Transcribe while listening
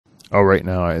Oh, right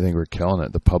now I think we're killing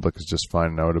it. The public is just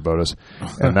finding out about us,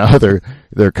 and now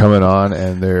they're coming on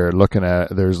and they're looking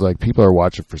at. There's like people are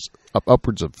watching for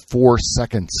upwards of 4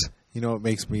 seconds. You know, it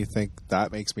makes me think.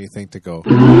 That makes me think to go.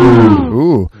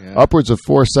 Ooh, yeah. Upwards of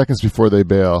 4 seconds before they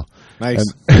bail. Nice.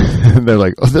 And they're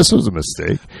like, "Oh, this was a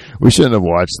mistake. We shouldn't have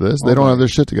watched this. They don't have their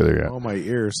shit together yet." Oh, my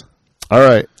ears. All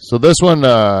right, so this one we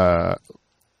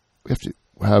have to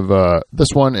have this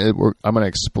one. I'm going to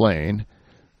explain.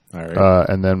 All right.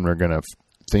 And then we're going to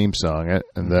theme song it,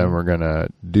 and then we're going to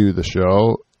do the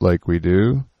show like we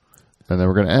do, and then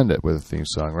we're going to end it with a theme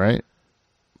song, right?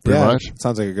 Pretty much?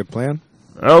 Sounds like a good plan.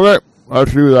 Okay,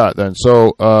 let's do that then.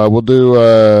 So we'll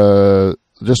do,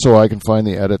 just so I can find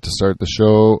the edit to start the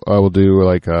show, I will do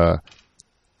like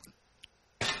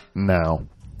now.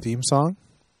 Theme song?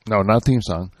 No, not theme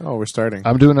song. Oh, we're starting.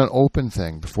 I'm doing an open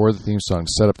thing before the theme song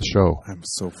to set up the show. I'm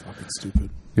so fucking stupid.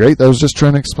 Right? I was just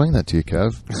trying to explain that to you,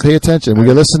 Kev. Pay attention. When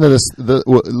you listen to this,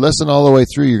 listen all the way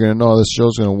through, you're going to know how this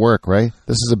show's going to work, right?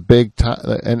 This is a big time.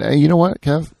 And you know what,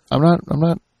 Kev? I'm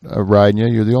not riding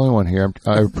you. You're the only one here.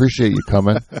 I appreciate you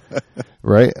coming,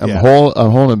 right? I'm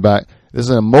holding back. This is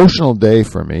an emotional day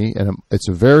for me, and it's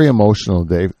a very emotional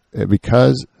day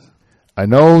because I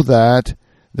know that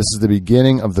this is the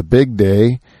beginning of the big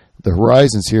day. The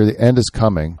horizon's here. The end is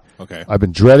coming. Okay. I've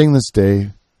been dreading this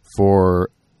day for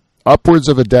upwards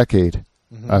of a decade.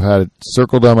 Mm-hmm. I've had it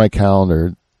circled on my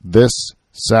calendar. This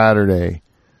Saturday,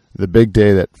 the big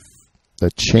day that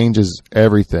changes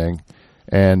everything.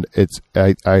 And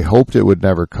I hoped it would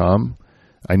never come.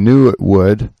 I knew it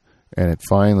would, and it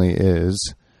finally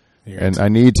is. And I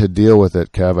need to deal with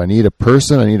it, Kev. I need a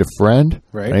person. I need a friend.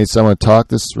 Right. I need someone to talk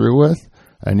this through with.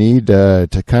 I need to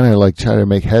kind of like try to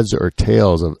make heads or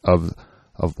tails of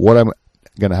what I'm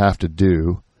going to have to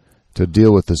do to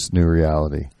deal with this new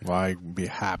reality. Well, I'd be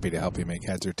happy to help you make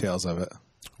heads or tails of it.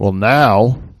 Well,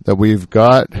 now that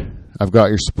I've got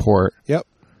your support. Yep.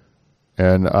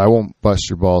 And I won't bust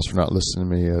your balls for not listening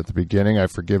to me at the beginning. I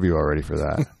forgive you already for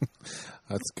that.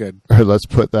 That's good. All right, let's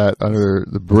put that under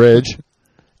the bridge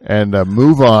and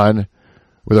move on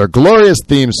with our glorious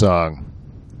theme song.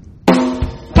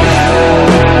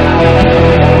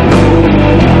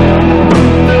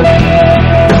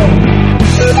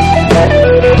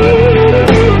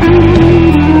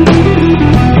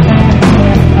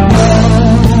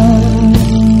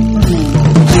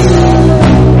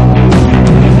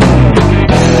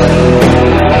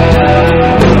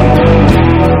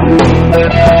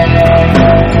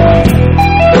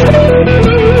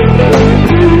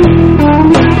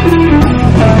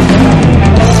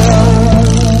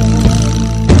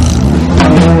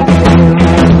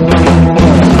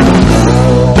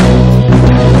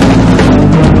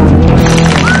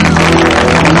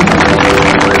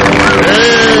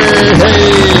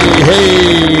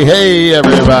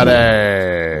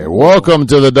 Everybody, welcome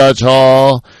to the Dutch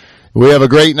Hall. We have a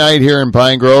great night here in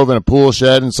Pine Grove in a pool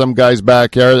shed in some guy's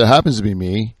backyard. That happens to be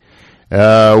me.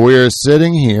 We're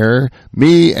sitting here,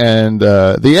 me and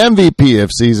the MVP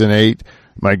of Season 8,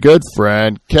 my good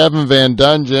friend, Kevin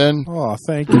VanDongen. Oh,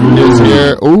 thank you. Is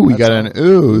here. Oh, we got an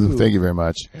ooh. Thank you very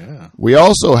much. Yeah. We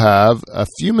also have a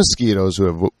few mosquitoes who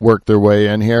have worked their way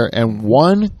in here, and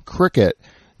one cricket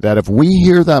that if we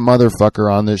hear that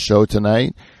motherfucker on this show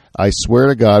tonight, I swear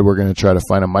to God, we're going to try to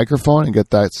find a microphone and get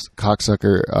that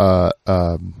cocksucker.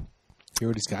 Hear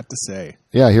what he's got to say.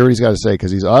 Yeah, hear what he's got to say,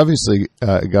 because he's obviously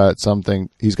got something.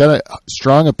 He's got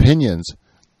strong opinions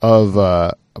of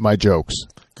my jokes.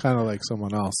 Kind of like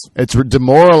someone else. It's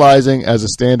demoralizing as a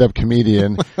stand-up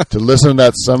comedian to listen to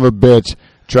that son of a bitch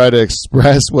try to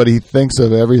express what he thinks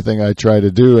of everything I try to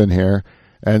do in here.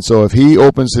 And so if he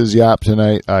opens his yap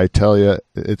tonight, I tell you,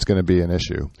 it's going to be an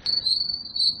issue.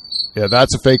 Yeah,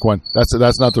 that's a fake one. That's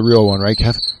not the real one, right,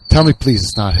 Kev? Tell me, please,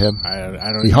 it's not him. I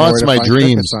don't. He haunts my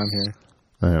dreams. On here.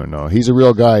 I don't know. He's a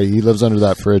real guy. He lives under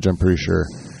that fridge, I'm pretty sure.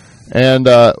 And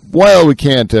while we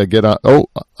can't get on... Oh,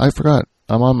 I forgot.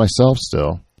 I'm on myself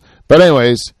still. But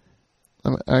anyways,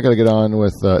 I got to get on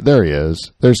with... there he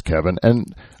is. There's Kevin.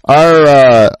 And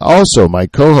our also my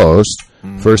co-host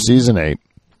for Season 8.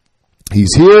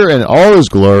 He's here in all his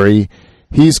glory.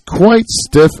 He's quite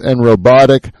stiff and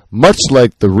robotic, much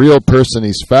like the real person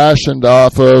he's fashioned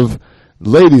off of.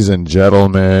 Ladies and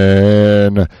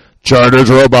gentlemen, Chartered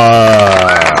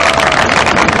Robot.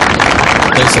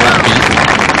 Thanks a lot, Pete.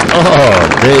 Oh,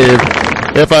 Dave,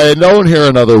 if I don't hear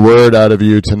another word out of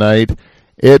you tonight,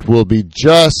 it will be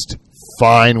just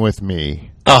fine with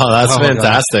me. Oh, that's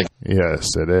fantastic. Yes,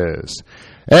 it is.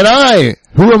 And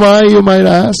who am I, you might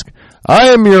ask? I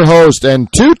am your host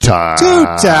and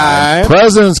two-time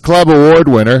President's Club Award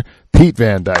winner, Pete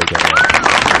VanDongen.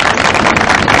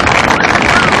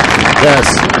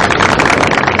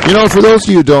 Yes. You know, for those of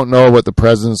you who don't know what the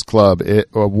President's Club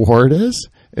award is,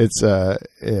 it's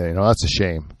that's a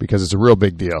shame because it's a real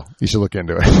big deal. You should look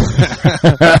into it.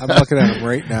 I'm looking at them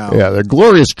right now. Yeah, they're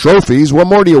glorious trophies. What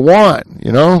more do you want?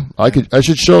 You know, I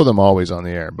should show them always on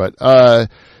the air. But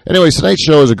anyways, tonight's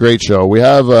show is a great show. We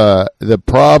have the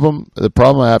problem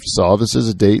I have to solve. This is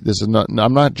a date. This is not.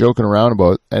 I'm not joking around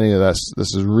about any of this.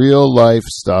 This is real life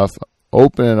stuff.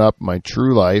 Opening up my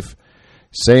true life,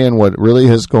 saying what really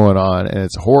is going on, and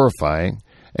it's horrifying.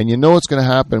 And you know what's going to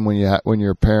happen when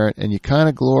you're a parent, and you kind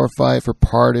of glorify it for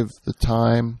part of the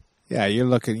time. Yeah, you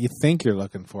think you're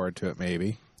looking forward to it,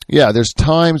 maybe. Yeah, there's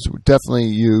times definitely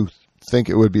you think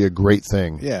it would be a great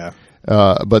thing. Yeah.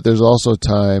 But there's also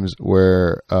times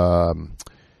where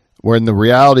when the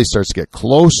reality starts to get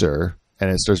closer and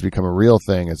it starts to become a real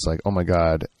thing, it's like, oh my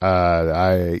God,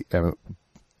 I am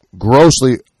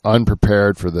grossly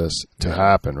unprepared for this to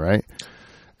happen, right?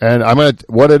 And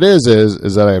what it is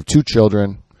that I have two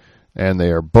children, and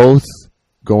they are both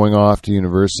going off to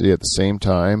university at the same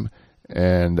time,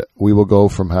 and we will go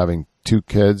from having 2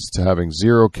 kids to having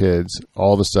 0 kids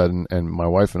all of a sudden, and my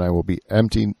wife and I will be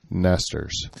empty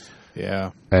nesters. Yeah.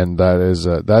 And that's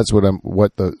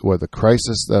what the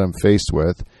crisis that I'm faced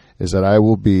with is that I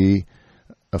will be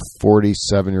a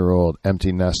 47-year-old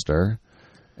empty nester,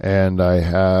 and I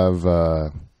have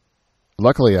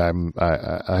luckily I'm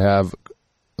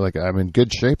in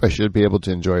good shape. I should be able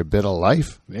to enjoy a bit of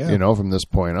life, from this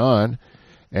point on.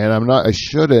 And I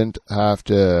shouldn't have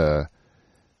to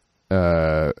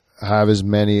have as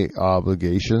many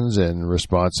obligations and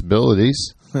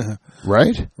responsibilities,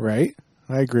 right? Right.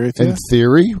 I agree with you. In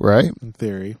theory, right? In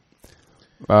theory.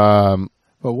 But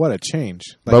what a change.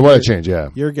 Yeah.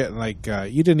 You're getting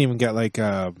you didn't even get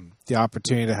the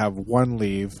opportunity to have one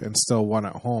leave and still one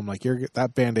at home.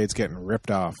 That Band-Aid's getting ripped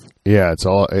off. Yeah,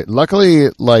 luckily,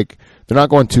 they're not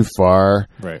going too far.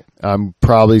 Right. I'm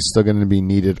probably still going to be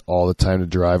needed all the time to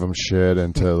drive them shit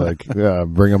and to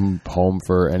bring them home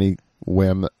for any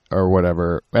whim or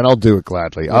whatever. And I'll do it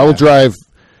gladly. Yeah. I will drive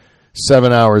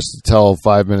 7 hours to tell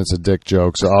 5 minutes of dick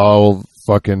jokes. I'll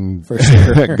fucking for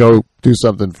sure. go do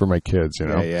something for my kids,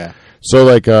 Yeah. So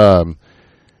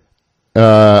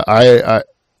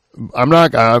I'm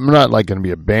not going to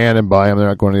be abandoned by them. They're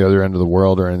not going to the other end of the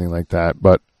world or anything like that.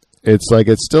 But it's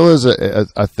it still is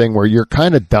a thing where you're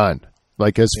kind of done.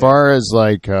 Far as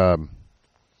the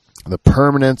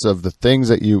permanence of the things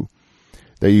that you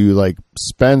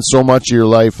spend so much of your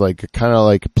life kind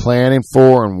of planning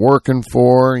for and working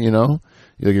for.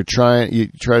 You try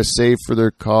to save for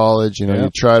their college. You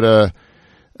try to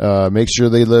make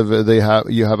sure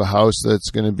you have a house that's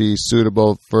going to be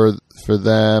suitable for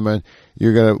them, and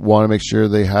you're going to want to make sure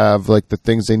they have the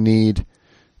things they need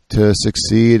to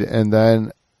succeed. And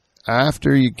then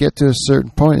after you get to a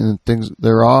certain point and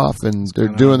they're off and they're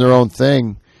doing their own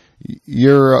thing,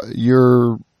 you're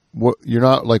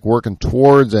not working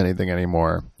towards anything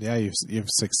anymore. Yeah, you've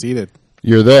succeeded.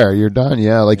 You're there. You're done.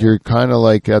 Yeah, you're kind of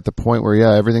at the point where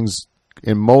everything's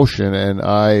in motion, and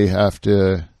I have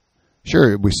to.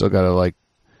 Sure, we still got to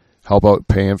help out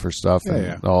paying for stuff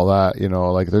and all that.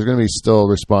 There's going to be still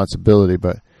responsibility,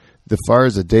 but as far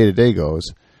as the day to day goes,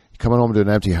 coming home to an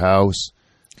empty house,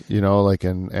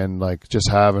 and just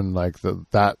having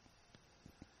that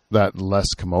less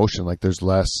commotion. There's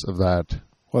less of that.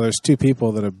 Well, there's 2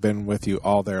 people that have been with you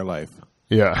all their life.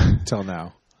 Yeah. Till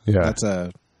now. Yeah.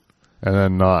 And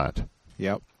then not.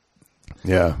 Yep.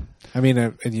 Yeah. I mean,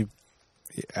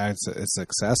 it's a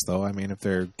success, though. I mean, if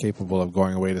they're capable of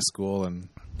going away to school and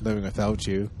living without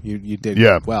you did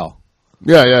well.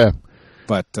 Yeah.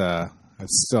 But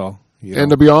it's still.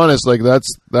 And to be honest,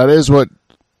 that's what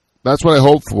I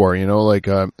hope for.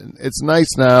 It's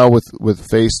nice now with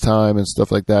FaceTime and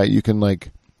stuff like that. You can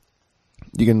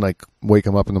wake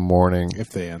them up in the morning if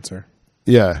they answer.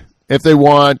 Yeah, if they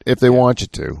want you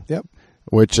to. Yep.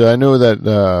 Which I know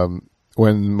that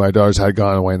when my daughters had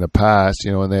gone away in the past,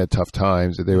 and they had tough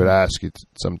times, that they would ask you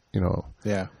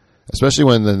Yeah. Especially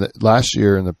when last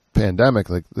year in the pandemic,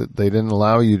 they didn't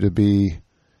allow you to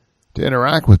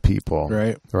interact with people.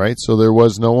 Right. Right. So there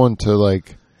was no one to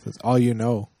That's all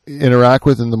interact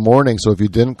with in the morning. So if you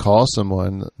didn't call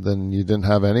someone, then you didn't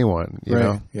have anyone. You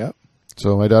know. Yep.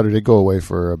 So my daughter did go away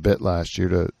for a bit last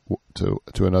year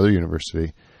to another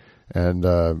university, and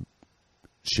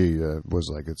she was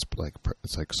it's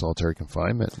like solitary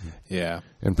confinement. Yeah.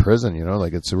 In prison, it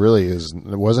really is.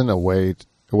 It wasn't a way. It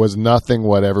was nothing.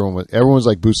 What everyone was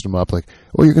boosting them up, oh,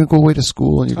 you're going to go away to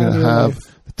school and you're going to have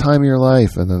the time of your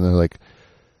life, and then they're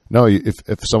no.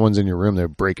 If someone's in your room,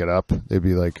 they'd break it up. They'd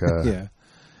be yeah.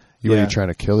 You are trying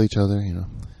to kill each other,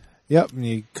 Yep, and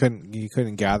you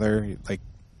couldn't gather like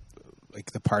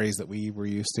the parties that we were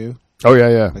used to. Oh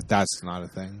yeah. Like that's not a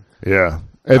thing. Yeah.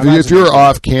 If you were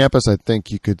off campus, I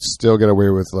think you could still get away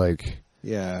with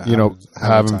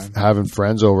having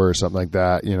friends over or something like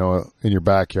that, in your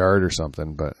backyard or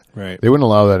something. But right. They wouldn't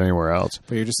allow that anywhere else.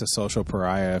 But you're just a social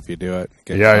pariah if you do it.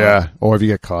 Yeah. Or if you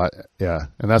get caught. Yeah.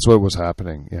 And that's what was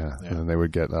happening. Yeah. And then they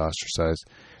would get ostracized.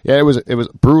 Yeah, it was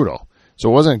brutal. So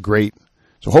it wasn't great.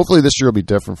 So hopefully this year will be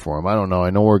different for them. I don't know.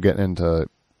 I know we're getting into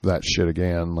that shit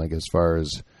again, like as far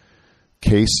as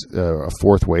a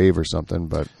fourth wave or something,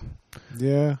 but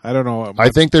yeah, I don't know. I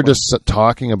think they're just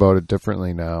talking about it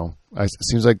differently now. It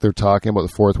seems like they're talking about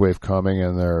the fourth wave coming,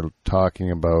 and they're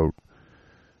talking about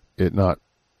it not,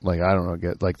 like, I don't know,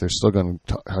 they're still going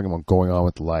to talking about going on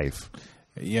with life.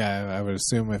 Yeah, I would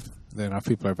assume if enough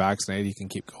people are vaccinated, you can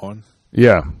keep going.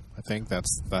 Yeah, I think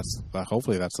that's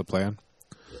hopefully that's the plan.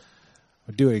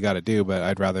 Do what you got to do, but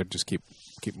I'd rather just keep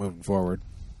moving forward.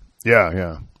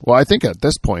 Yeah. Well, I think at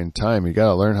this point in time, you got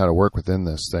to learn how to work within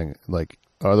this thing. Like,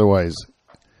 otherwise,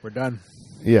 we're done.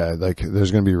 Yeah, like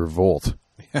there's going to be revolt.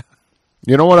 Yeah.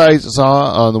 You know what I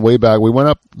saw on the way back? We went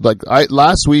up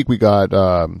last week. We got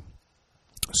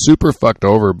super fucked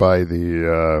over by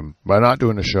by not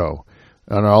doing a show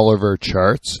on all of our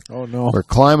charts. Oh no, we're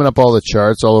climbing up all the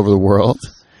charts all over the world.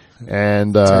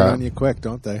 And turn on you quick,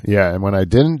 don't they? Yeah, and when I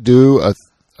didn't do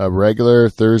a regular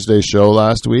Thursday show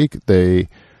last week, a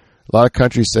lot of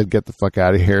countries said, "Get the fuck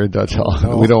out of here, Dutch Holland.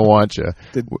 No. We don't want you."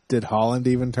 Did Holland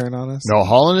even turn on us? No,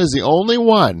 Holland is the only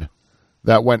one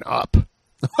that went up.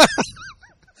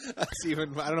 That's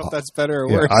even. I don't know if that's better or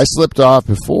worse. I slipped off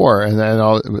before, and then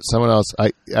someone else.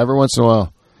 Every once in a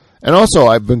while, and also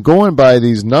I've been going by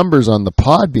these numbers on the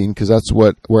Podbean because that's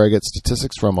where I get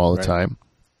statistics from all the time.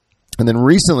 And then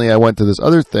recently I went to this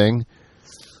other thing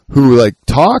who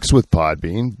talks with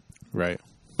Podbean. Right.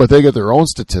 But they get their own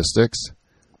statistics.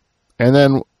 And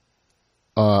then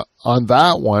on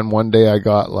that one day I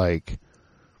got a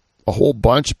whole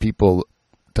bunch of people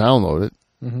download it.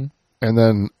 Mm-hmm. And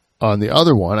then on the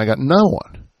other one I got no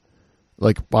one.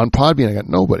 On Podbean I got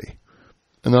nobody.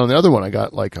 And then on the other one I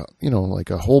got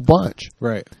a whole bunch.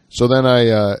 Right. So then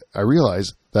I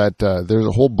realized that there's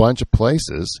a whole bunch of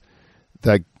places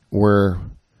that where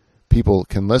people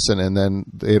can listen, and then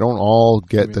they don't all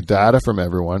get the data from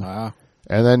everyone. Wow.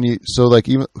 And then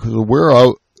even we're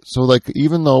out,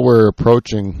 even though we're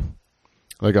approaching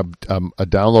a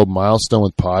download milestone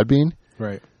with Podbean,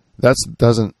 right? That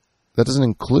doesn't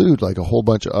include a whole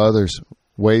bunch of other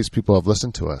ways people have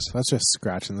listened to us. That's just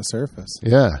scratching the surface.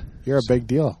 Yeah, you're a big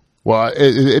deal. Well,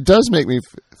 it does make me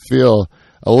feel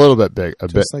a little bit big,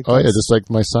 just like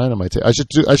my sign on my tape. I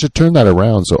should turn that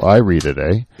around so I read it,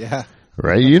 eh? Yeah.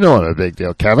 Right? You know I'm a big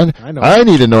deal, Kevin. I know. I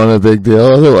need to know I'm a big deal,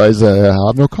 otherwise I'll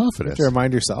have no confidence. You have to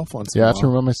remind yourself once in a while. I have to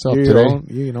remind myself You're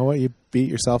today. You know what? You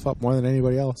beat yourself up more than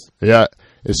anybody else. Yeah,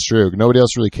 it's true. Nobody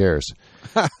else really cares.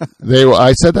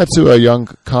 I said that to a young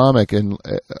comic, and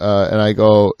I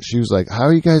go, she was like, how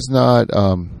are you guys not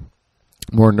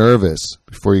more nervous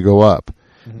before you go up?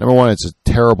 Mm-hmm. Number one, it's a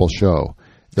terrible show.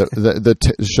 The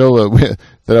show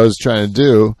that I was trying to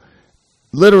do,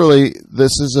 literally,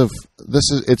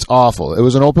 it's awful. It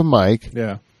was an open mic.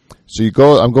 Yeah. So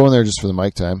I'm going there just for the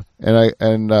mic time,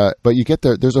 but you get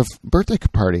there. There's a birthday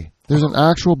party. There's an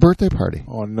actual birthday party.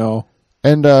 Oh no.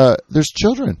 And there's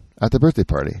children at the birthday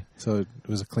party. So it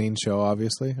was a clean show,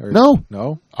 obviously. Or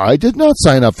No. I did not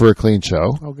sign up for a clean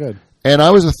show. Oh, good. And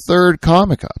I was the third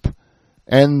comic up,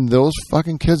 and those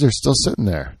fucking kids are still sitting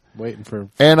there. Waiting for...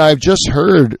 And I've just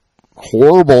heard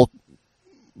horrible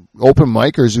open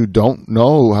micers who don't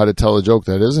know how to tell a joke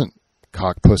that isn't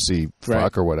cock, pussy,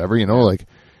 fuck, or whatever,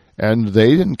 and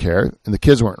they didn't care. And the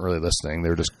kids weren't really listening. They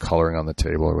were just coloring on the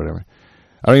table or whatever.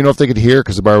 I don't even know if they could hear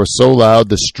because the bar was so loud.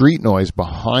 The street noise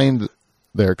behind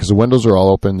there, because the windows are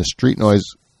all open, the street noise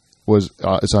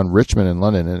it's on Richmond in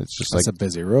London, and it's just That's a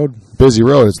busy road. Busy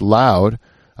road. It's loud.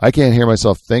 I can't hear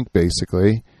myself think,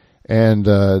 basically. And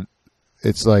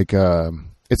it's like a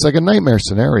nightmare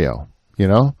scenario,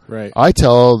 Right. I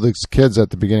tell the kids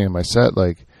at the beginning of my set,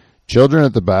 children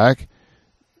at the back,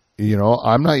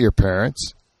 I'm not your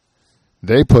parents.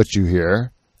 They put you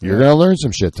here. You're going to learn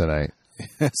some shit tonight.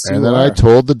 Yes, and then I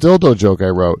told the dildo joke I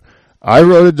wrote. I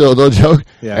wrote a dildo joke,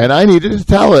 and I needed to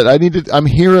tell it. I'm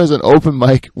here as an open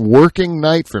mic working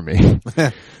night for me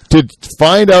to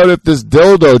find out if this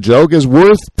dildo joke is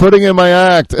worth putting in my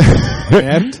act.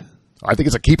 And? I think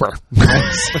it's a keeper.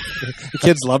 The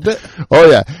kids loved it? Oh,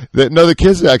 yeah. The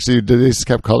kids actually, they just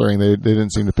kept coloring. They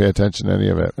didn't seem to pay attention to any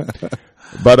of it.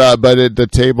 But the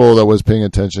table that was paying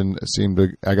attention seemed to.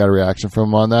 I got a reaction from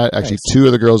them on that. Actually, Nice. 2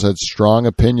 of the girls had strong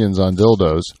opinions on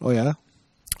dildos. Oh yeah.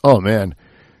 Oh man,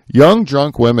 young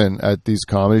drunk women at these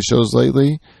comedy shows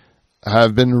lately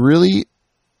have been really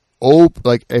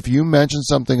like if you mention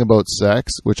something about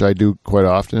sex, which I do quite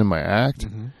often in my act,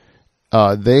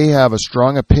 they have a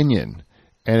strong opinion,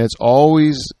 and it's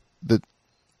always the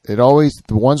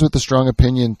ones with the strong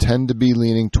opinion tend to be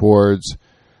leaning towards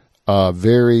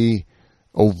very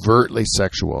overtly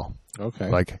sexual. Okay.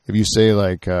 Like if you say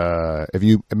if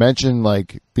you mention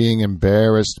like being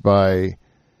embarrassed by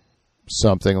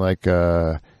something, like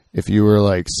if you were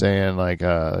like saying like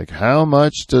how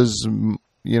much does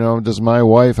my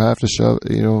wife have to shove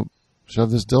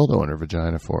this dildo in her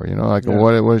vagina for?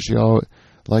 What does she all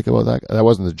like about that? That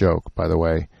wasn't the joke, by the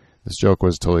way. This joke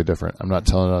was totally different. I'm not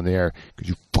telling it on the air because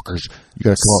you fuckers, you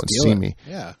gotta come out and see me.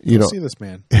 Yeah, you don't see this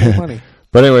man. Make money.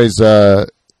 But anyways, like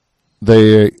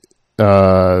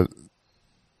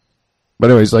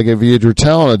if you're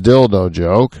telling a dildo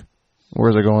joke,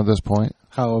 where's it going at this point?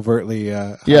 How overtly?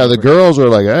 The girls are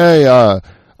like, hey,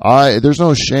 there's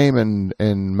no shame in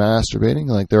masturbating.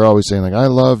 Like they're always saying, like, I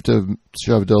love to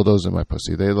shove dildos in my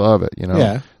pussy. They love it,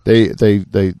 Yeah. They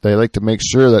like to make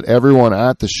sure that everyone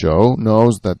at the show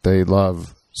knows that they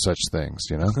love such things.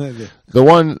 The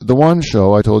one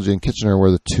show I told you in Kitchener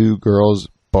where the 2 girls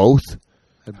both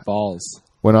had balls.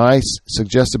 When I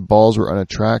suggested balls were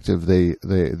unattractive,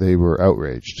 they were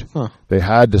outraged. Huh. They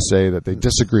had to say that they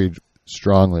disagreed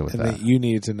strongly with that. You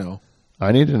needed to know.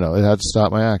 I needed to know. It had to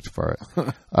stop my act for it.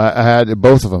 I had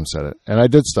both of them said it, and I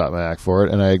did stop my act for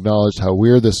it, and I acknowledged how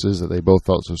weird this is that they both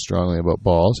felt so strongly about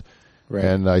balls, right.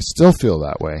 And I still feel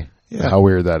that way. Yeah. How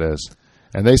weird that is.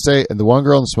 And they say, and the one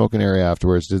girl in the smoking area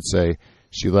afterwards did say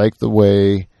she liked the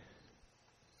way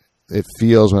it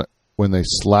feels when they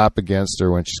slap against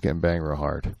her when she's getting banged real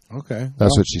hard. Okay,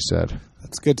 that's what she said.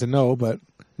 That's good to know, but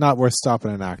not worth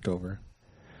stopping an act over.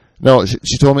 No,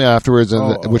 she told me afterwards,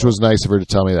 which was nice of her to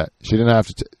tell me that. She didn't have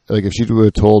to, if she would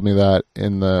have told me that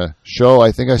in the show,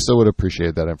 I think I still would have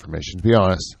appreciated that information, to be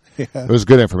honest. Yeah. It was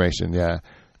good information, yeah.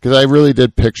 Because I really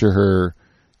did picture her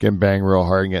getting banged real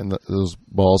hard and getting those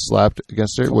balls slapped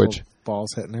against her, which...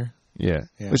 Balls hitting her? Yeah,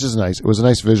 which is nice. It was a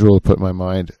nice visual to put in my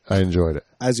mind. I enjoyed it.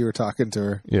 As you were talking to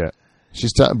her. Yeah.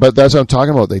 But that's what I'm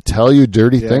talking about. They tell you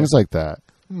dirty things like that.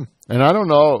 And I don't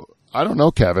know,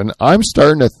 Kevin. I'm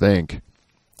starting to think...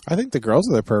 I think the girls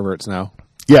are the perverts now.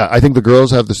 Yeah, I think the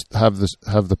girls have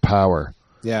the power.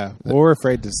 Yeah, well, we're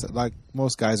afraid to like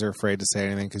most guys are afraid to say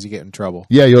anything because you get in trouble.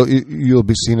 Yeah, you'll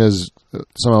be seen as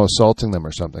somehow assaulting them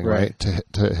or something, right? To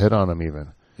hit on them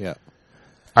even. Yeah,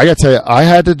 I got to tell you,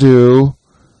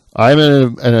 I'm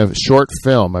in a short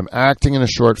film. I'm acting in a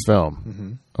short film.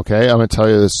 Mm-hmm. Okay, I'm going to tell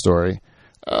you this story.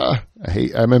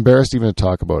 I'm embarrassed even to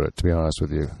talk about it, to be honest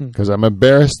with you, because I'm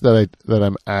embarrassed that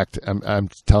I'm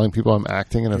telling people I'm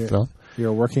acting in a film.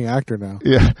 You're a working actor now.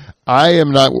 Yeah,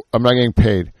 I'm not getting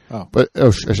paid. Oh, but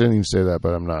I shouldn't even say that,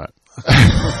 but I'm not.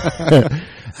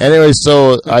 Anyway,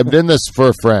 so I'm doing this for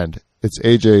a friend. It's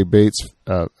AJ Bates'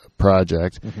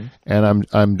 project, and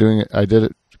I'm doing it. I did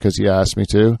it because he asked me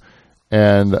to,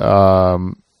 and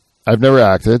I've never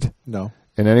acted. No,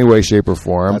 in any way, shape, or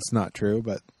form. That's not true,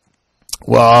 but.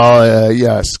 Well,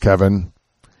 yes, Kevin.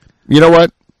 You know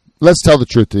what? Let's tell the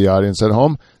truth to the audience at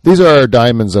home. These are our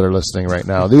diamonds that are listening right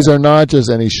now. These are not just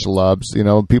any schlubs,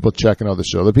 people checking out the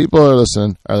show. The people that are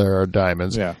listening are our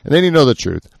diamonds, and they need to know the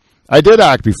truth. I did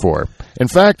act before. In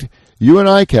fact, you and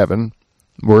I, Kevin,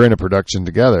 were in a production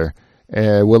together,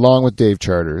 along with Dave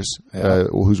Charters,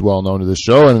 who's well known to the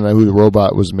show, and who the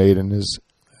robot was made in his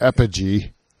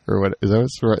effigy, or what is that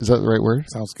the right word?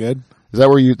 Sounds good. Is that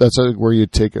where you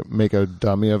make a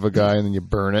dummy of a guy and then you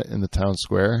burn it in the town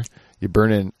square? You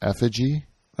burn it in effigy?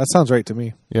 That sounds right to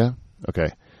me. Yeah? Okay.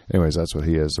 Anyways, that's what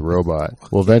he is, the robot.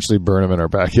 We'll eventually burn him in our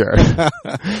backyard.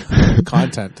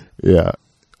 Content. Yeah.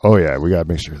 Oh, yeah. We got to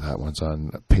make sure that one's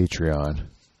on Patreon.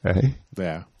 Hey?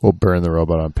 Yeah. We'll burn the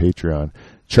robot on Patreon.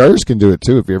 Charters can do it,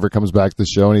 too. If he ever comes back to the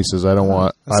show and he says, we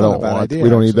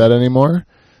don't need that anymore,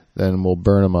 then we'll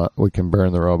burn him up. We can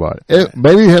burn the robot.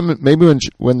 Maybe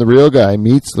when the real guy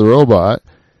meets the robot,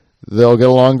 they'll get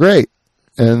along great.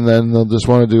 And then they'll just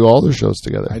want to do all their shows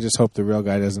together. I just hope the real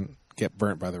guy doesn't get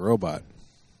burnt by the robot.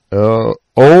 Yeah.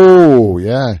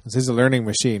 He's a learning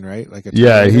machine, right?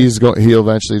 He'll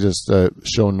eventually just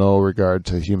show no regard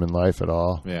to human life at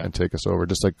all, and take us over,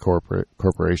 just like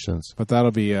corporations. But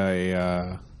that'll be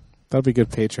good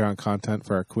Patreon content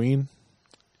for our queen.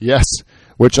 Yes,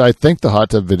 which I think the hot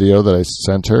tub video that I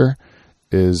sent her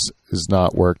is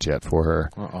not worked yet for her.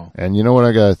 Uh-oh. And you know what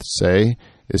I got to say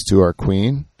is to our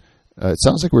queen. It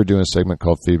sounds like we're doing a segment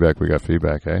called Feedback. We got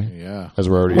feedback, eh? Yeah. As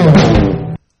we're already.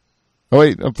 Oh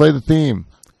wait, I'll play the theme.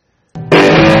 We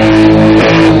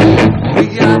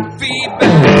got feedback.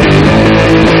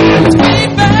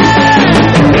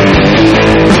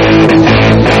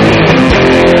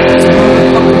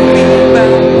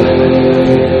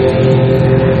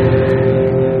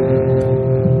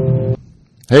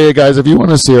 Hey guys, if you want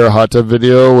to see our hot tub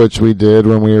video, which we did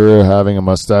when we were having a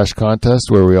mustache contest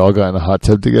where we all got in a hot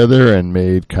tub together and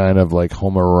made kind of like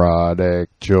homoerotic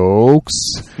jokes,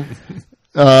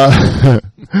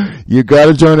 you got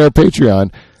to join our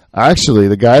Patreon. Actually,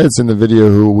 the guy that's in the video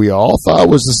who we all thought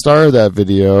was the star of that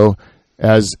video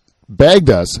has begged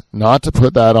us not to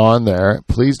put that on there.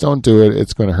 Please don't do it.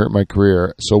 It's going to hurt my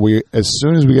career. So as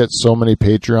soon as we get so many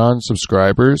Patreon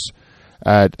subscribers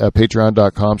at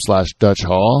patreon.com/Dutch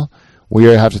Hall, we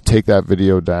have to take that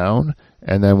video down,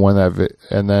 and then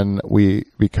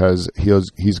because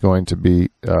he's going to be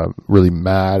really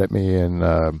mad at me, and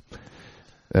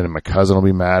my cousin will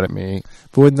be mad at me.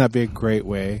 But wouldn't that be a great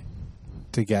way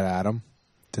to get at him,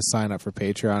 to sign up for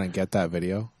Patreon and get that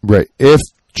video? Right. If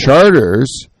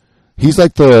Charters, he's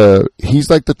like the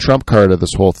trump card of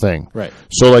this whole thing. Right.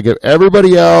 So like if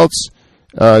everybody else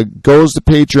goes to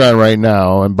Patreon right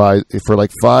now and buy for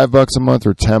like $5 a month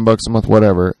or $10 a month,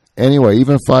 whatever. Anyway,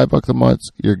 even $5 a month,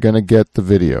 you're gonna get the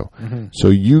video. Mm-hmm. So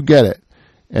you get it,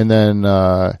 and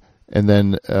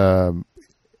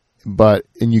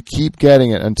you keep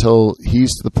getting it until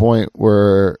he's to the point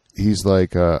where he's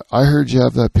like, I heard you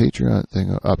have that Patreon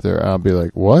thing up there. And I'll be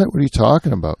like, what? What are you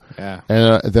talking about? Yeah.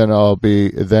 And then he'll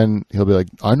be like,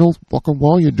 I know fucking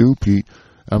well you do, Pete.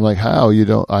 I'm like, how? You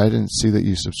don't? I didn't see that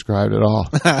you subscribed at all.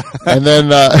 And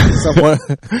then,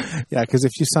 yeah, because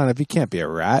if you sign up, you can't be a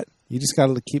rat. You just got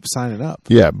to keep signing up.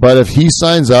 Yeah, but if he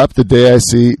signs up the day I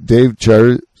see Dave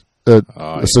Charter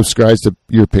subscribes to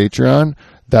your Patreon,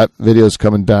 that video is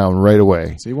coming down right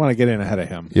away. So you want to get in ahead of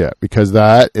him. Yeah, because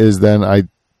that is then I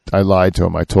lied to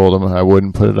him. I told him I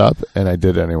wouldn't put it up, and I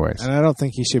did anyways. And I don't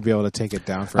think he should be able to take it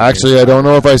down. Actually, I don't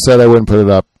know if I said I wouldn't put it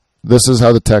up. This is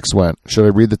how the text went. Should I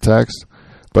read the text?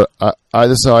 But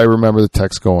this is how I remember the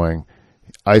text going.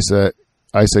 I said,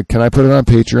 can I put it on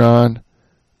Patreon?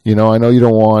 You know, I know you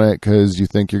don't want it because you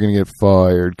think you're going to get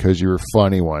fired because you were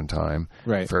funny one time.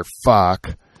 Right. For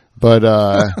fuck. But,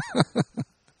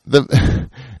 but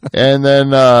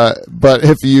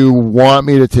if you want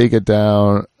me to take it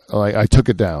down, like I took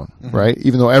it down, mm-hmm. right?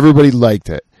 Even though everybody liked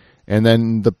it. And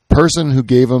then the person who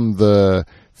gave him the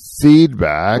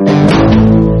feedback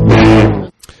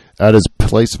at his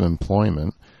place of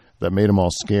employment that made him all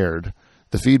scared.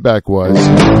 The feedback was,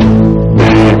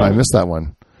 I missed that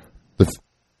one.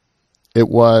 It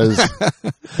was,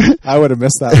 I would have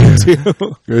missed that one too.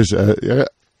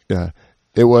 Yeah.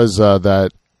 It was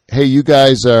that, hey, you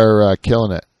guys are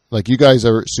killing it. Like you guys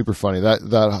are super funny. That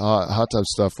hot tub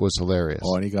stuff was hilarious.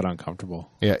 Oh, and he got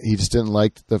uncomfortable. Yeah, he just didn't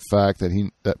like the fact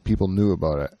that people knew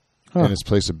about it. In his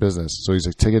place of business. So he's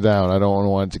like, take it down. I don't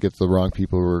want it to get to the wrong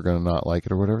people who are going to not like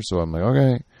it or whatever. So I'm like,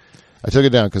 okay. I took it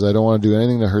down because I don't want to do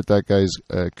anything to hurt that guy's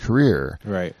career.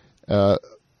 Right. But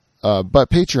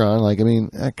Patreon, like, I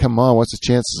mean, come on. What's the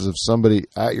chances of somebody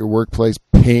at your workplace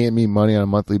paying me money on a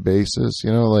monthly basis?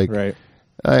 You know, like, right.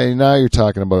 Now you're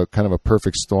talking about kind of a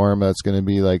perfect storm that's going to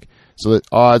be like, so the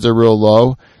odds are real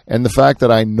low. And the fact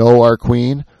that I know our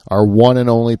queen, our one and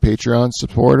only Patreon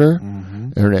supporter, mm-hmm.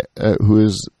 Who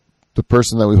is the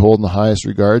person that we hold in the highest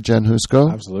regard, Jen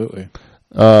Husko. Absolutely.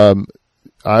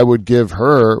 I would give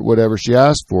her whatever she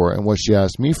asked for, and what she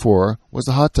asked me for was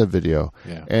the hot tub video.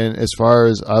 Yeah. And as far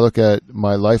as I look at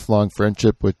my lifelong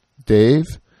friendship with Dave,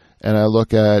 and I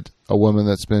look at a woman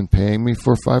that's been paying me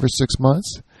for 5 or 6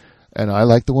 months, and I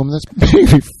like the woman that's been paying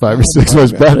me for 5 or 6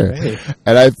 months better. Hey.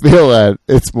 And I feel that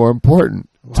it's more important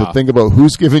to think about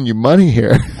who's giving you money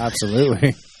here.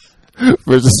 Absolutely.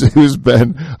 Versus who's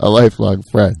been a lifelong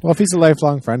friend. Well, if he's a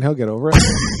lifelong friend, he'll get over it.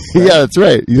 Yeah, that's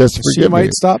right. He has to forgive me. She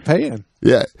might stop paying.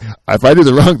 Yeah. If I do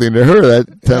the wrong thing to her, that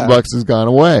 $10 has gone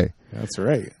away. That's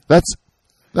right. That's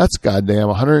goddamn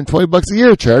 $120 a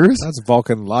year, Charters. That's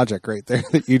Vulcan logic right there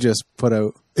that you just put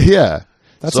out. Yeah.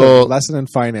 That's a lesson in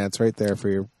finance right there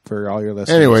for all your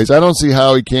listeners. Anyways, I don't see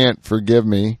how he can't forgive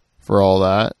me for all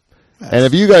that. And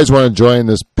if you guys want to join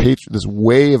this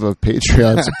wave of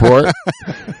Patreon support,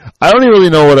 I don't even really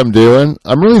know what I'm doing.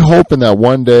 I'm really hoping that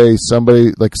one day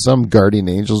somebody, like some guardian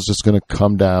angel, is just going to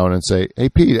come down and say, hey,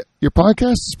 Pete, your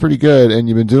podcast is pretty good, and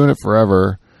you've been doing it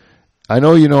forever. I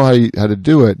know you know how to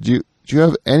do it. Do you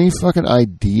have any fucking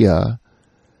idea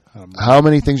how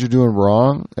many things you're doing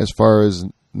wrong as far as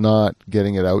not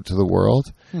getting it out to the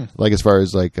world. Like as far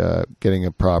as like getting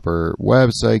a proper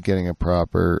website, getting a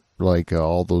proper like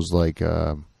all those like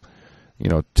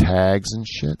tags and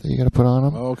shit that you got to put on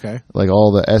them. Oh, okay. Like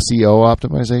all the SEO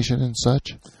optimization and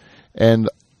such, and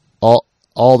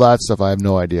all that stuff I have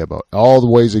no idea about. All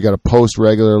the ways you got to post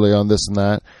regularly on this and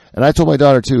that. And I told my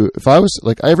daughter too, if I was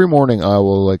like every morning I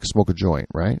will like smoke a joint,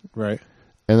 right? Right.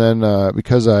 And then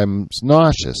because I'm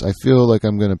nauseous, I feel like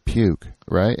I'm going to puke,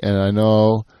 right? And I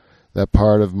know that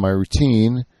part of my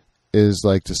routine is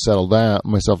like to settle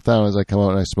myself down as I come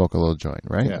out and I smoke a little joint,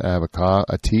 right? Yeah. I have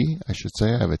a tea, I should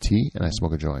say. I have a tea and I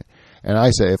smoke a joint. And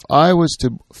I say, if I was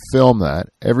to film that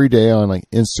every day on like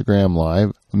Instagram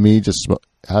Live, me just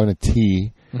having a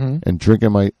tea and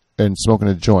drinking and smoking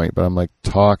a joint, but I'm like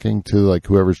talking to like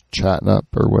whoever's chatting up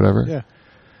or whatever. Yeah.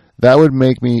 That would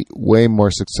make me way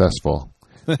more successful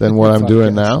than what I'm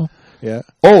doing now. Yeah.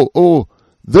 Oh,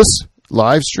 this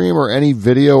live stream or any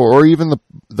video or even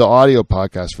the audio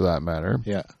podcast for that matter.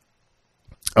 Yeah.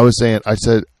 I said,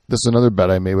 this is another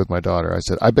bet I made with my daughter. I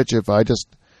said, I bet you if I just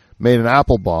made an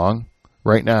apple bong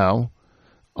right now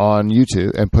on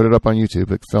YouTube and put it up on YouTube,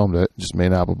 like filmed it, just made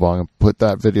an apple bong and put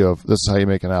that video of this is how you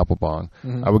make an apple bong,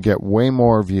 I would get way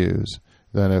more views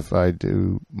than if I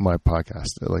do my podcast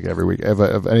like every week,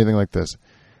 if anything like this.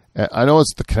 I know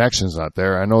it's the connection's not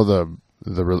there. I know the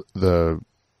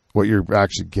what you're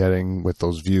actually getting with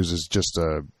those views is just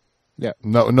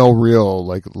no real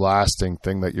like lasting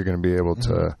thing that you're going to be able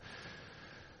to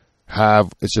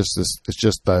have. It's just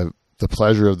the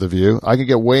pleasure of the view. I could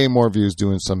get way more views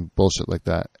doing some bullshit like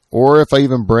that. Or if I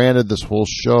even branded this whole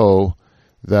show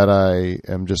that I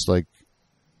am just like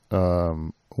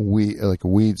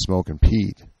weed smoking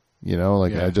Pete,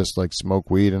 I just like smoke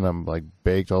weed and I'm like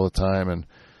baked all the time and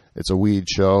it's a weed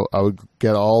show. I would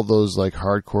get all those like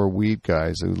hardcore weed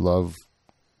guys who love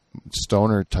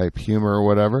stoner type humor or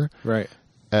whatever. Right.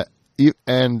 But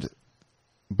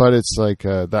it's like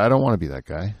I don't want to be that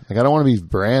guy. Like I don't want to be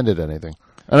branded anything.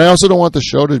 And I also don't want the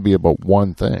show to be about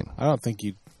one thing. I don't think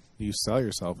you sell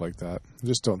yourself like that. I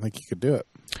just don't think you could do it.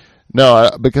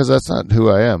 No, because that's not who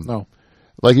I am. No.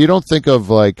 Like you don't think of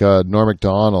like Norm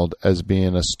Macdonald as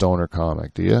being a stoner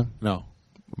comic, do you? No.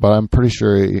 But I'm pretty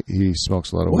sure he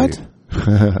smokes a lot of weed.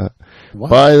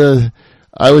 What?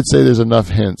 I would say there's enough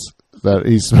hints that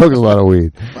he's smoking a lot of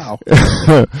weed. Wow.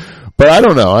 But I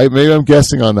don't know. Maybe I'm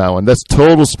guessing on that one. That's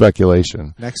total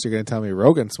speculation. Next, you're going to tell me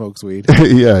Rogan smokes weed.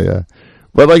 Yeah.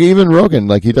 But like even Rogan,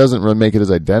 like he doesn't really make it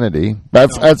his identity.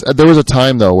 There was a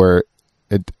time though where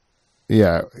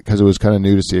because it was kind of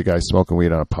new to see a guy smoking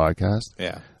weed on a podcast.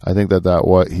 Yeah. I think that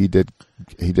what he did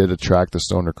attract the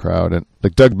stoner crowd, and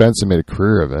like Doug Benson made a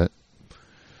career of it.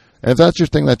 And if that's your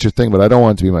thing, that's your thing. But I don't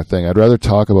want it to be my thing. I'd rather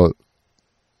talk about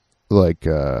like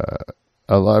I'd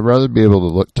rather be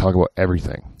able to talk about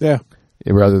everything. Yeah.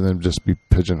 Rather than just be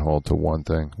pigeonholed to one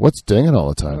thing. What's dinging all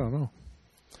the time? I don't know.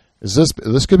 Is this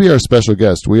could be our special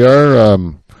guest? We are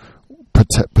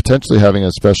potentially having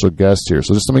a special guest here.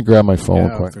 So just let me grab my phone.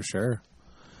 Yeah, for sure.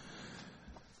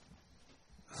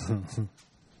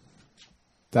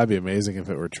 That'd be amazing if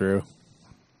it were true.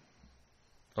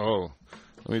 Oh,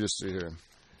 let me just see here.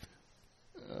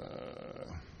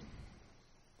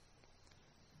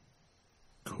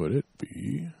 Could it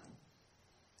be?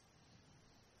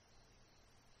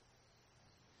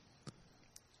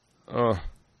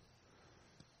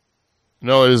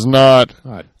 No, it is not.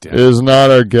 It is not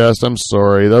our guest. I'm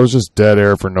sorry. That was just dead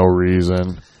air for no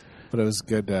reason. But it was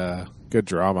good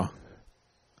drama.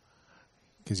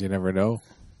 Because you never know.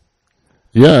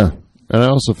 Yeah. And I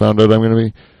also found out I'm going to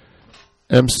be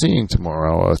emceeing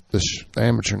tomorrow this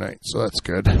amateur night. So that's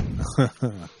good.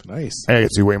 Nice. I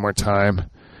get to do way more time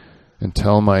and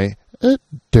tell my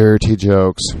dirty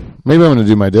jokes. Maybe I'm going to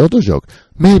do my dildo joke.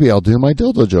 Maybe I'll do my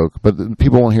dildo joke. But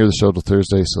people won't hear the show till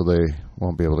Thursday, so they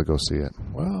won't be able to go see it.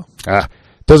 Wow.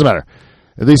 Doesn't matter.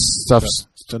 At least stuff's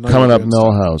coming up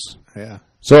Millhouse. Yeah.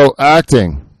 So,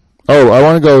 acting. Oh, I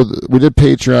want to go. We did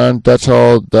Patreon,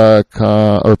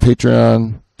 DutchHall.com, or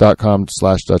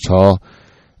patreon.com/DutchHall.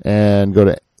 And go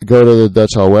to the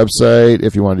Dutch Hall website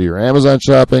if you want to do your Amazon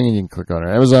shopping, and you can click on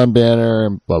our Amazon banner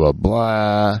and blah, blah,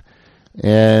 blah.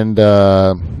 And,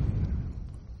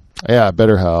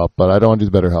 BetterHelp, but I don't want to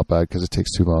do the BetterHelp ad because it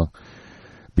takes too long.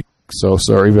 So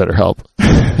sorry, BetterHelp.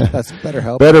 That's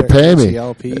BetterHelp. Better pay me.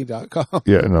 CLP.com.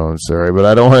 Yeah, no, I'm sorry, but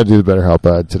I don't want to do the BetterHelp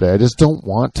ad today. I just don't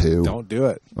want to. Don't do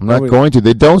it. I'm not going to.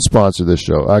 They don't sponsor this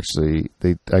show. Actually,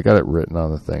 I got it written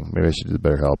on the thing. Maybe I should do the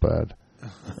BetterHelp ad.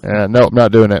 No, I'm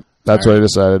not doing it. That's what I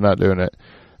decided. Not doing it.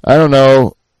 I don't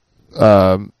know.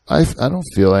 I don't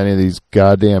feel any of these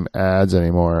goddamn ads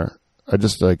anymore. I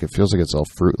just it feels like it's all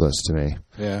fruitless to me.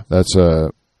 Yeah. That's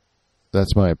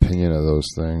that's my opinion of those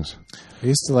things. I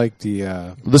used to like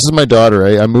the. This is my daughter,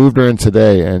 right? I moved her in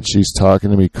today, and she's talking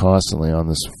to me constantly on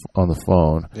the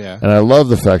phone. Yeah. And I love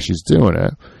the fact she's doing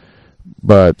it,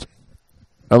 but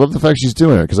I love the fact she's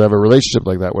doing it because I have a relationship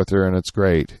like that with her, and it's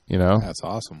great, you know. That's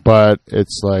awesome. But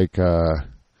it's like I'm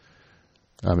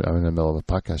in the middle of a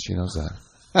podcast. She knows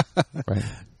that, right?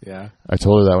 Yeah. I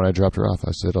told her that when I dropped her off.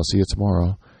 I said, "I'll see you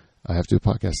tomorrow. I have to do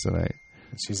a podcast tonight."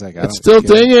 And she's like, "It's still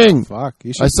dinging." Fuck.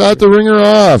 I saw it to ring her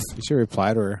off. You should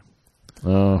reply to her.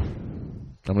 Oh,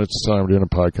 I'm going to tell her I'm doing a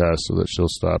podcast so that she'll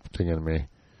stop dinging me.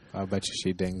 I bet you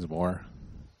she dings more.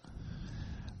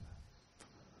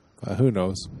 Who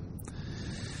knows?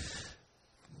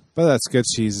 But that's good.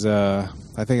 She's. I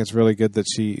think it's really good that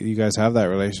you guys have that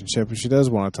relationship, and she does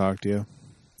want to talk to you.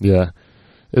 Yeah,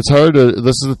 it's hard to.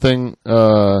 This is the thing.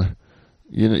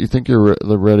 You think you're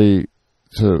ready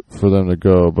for them to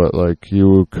go, but like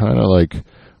you kind of like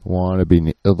want to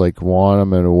be like want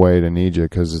them in a way to need you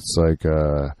because it's like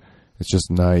it's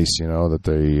just nice, you know, that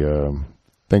they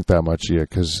think that much of you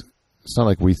because it's not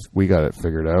like we got it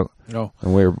figured out. No,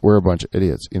 and we're a bunch of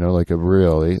idiots, you know. Like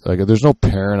there's no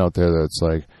parent out there that's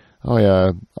like, oh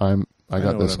yeah, I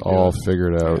got this all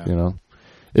figured out, you know.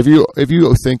 If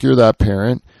you think you're that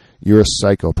parent, you're a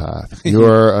psychopath.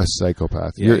 You're a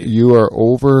psychopath. Yeah, you are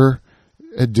over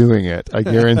doing it. I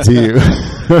guarantee you.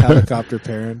 Helicopter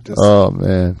parent. Just oh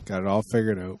man, got it all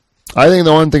figured out. I think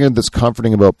the one thing that's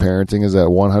comforting about parenting is that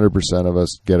 100% of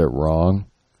us get it wrong.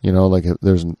 You know, like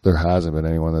there hasn't been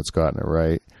anyone that's gotten it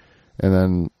right, and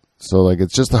then so like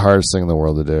it's just the hardest thing in the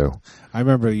world to do. I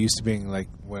remember it used to being like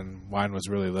when mine was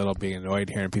really little, being annoyed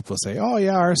hearing people say, "Oh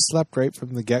yeah, ours slept right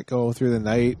from the get go through the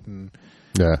night," and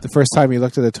yeah, the first time he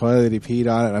looked at the toilet, he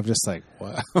peed on it. I'm just like,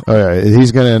 what? Oh yeah,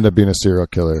 he's going to end up being a serial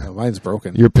killer. Oh, mine's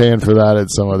broken. You're paying for that at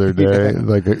some other day. Yeah.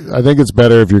 Like I think it's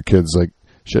better if your kid's like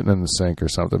shitting in the sink or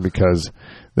something because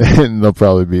then they'll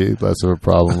probably be less of a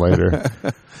problem later.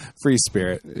 Free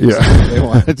spirit. Yeah, they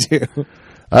wanted to.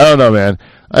 I don't know, man.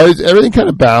 Everything kind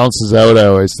of balances out. I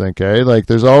always think, like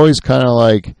there's always kind of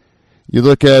like you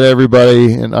look at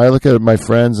everybody, and I look at my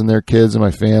friends and their kids, and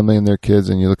my family and their kids,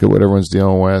 and you look at what everyone's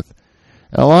dealing with.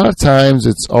 And a lot of times,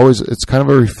 it's kind of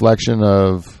a reflection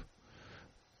of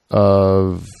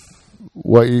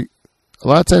what you. A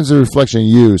lot of times, it's a reflection of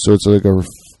you. So it's like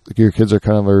your kids are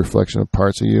kind of a reflection of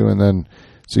parts of you, and then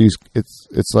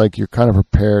it's like you're kind of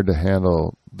prepared to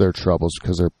handle their troubles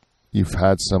because you've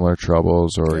had similar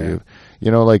troubles, or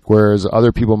you know, like whereas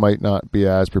other people might not be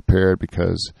as prepared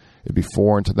because it'd be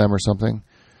foreign to them or something.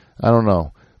 I don't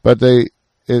know, but it's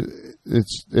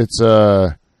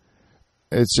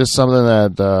just something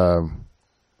that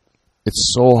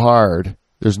it's so hard.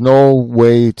 There's no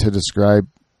way to describe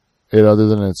it other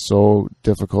than it's so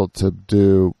difficult to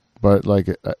do. But like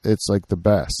it's like the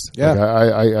best. Yeah,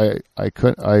 like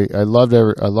I love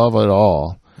it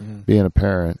all, being a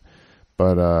parent.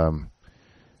 But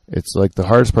it's like the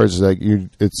hardest part is like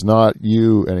it's not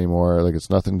you anymore. Like it's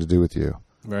nothing to do with you.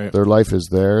 Right. Their life is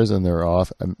theirs, and they're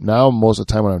off. And now most of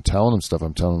the time when I'm telling them stuff,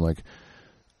 I'm telling them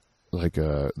like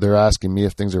they're asking me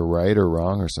if things are right or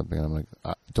wrong or something. I'm like,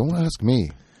 don't ask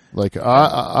me. Like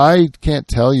I can't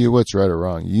tell you what's right or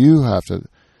wrong. You have to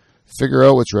figure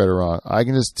out what's right or wrong. I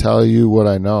can just tell you what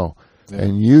I know,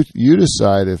 and you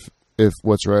decide if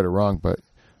what's right or wrong. But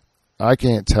I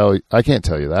can't tell you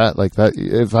that. Like that,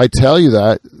 if I tell you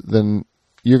that, then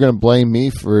you're going to blame me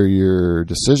for your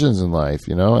decisions in life,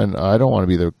 you know. And I don't want to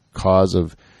be the cause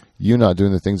of you not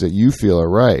doing the things that you feel are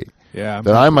right. Yeah,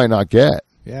 I might not get.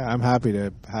 Yeah, I'm happy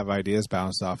to have ideas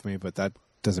bounced off me, but that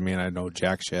doesn't mean I know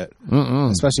jack shit.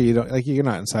 Mm-mm. Especially you're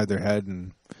not inside their head,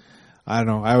 and I don't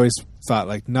know. I always thought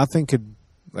like nothing could,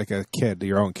 like a kid,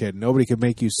 your own kid, nobody could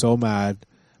make you so mad,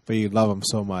 but you love them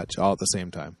so much all at the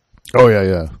same time. Oh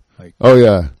yeah. Like, oh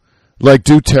yeah, like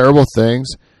do terrible things.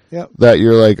 Yep. That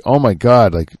you're like, oh my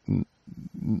god,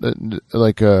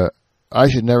 I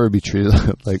should never be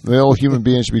treated like no human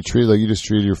being should be treated like you just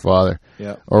treated your father,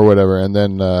 or whatever. And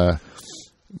then,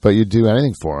 but you do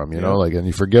anything for him, you know, like, and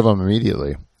you forgive him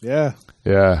immediately. Yeah.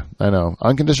 Yeah, I know.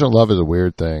 Unconditional love is a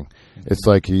weird thing. It's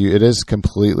like it is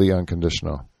completely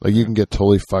unconditional. Like you can get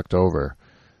totally fucked over,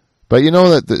 but you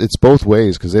know that it's both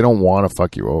ways because they don't want to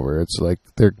fuck you over. It's like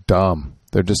they're dumb.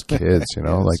 They're just kids, you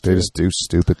know. Like they just do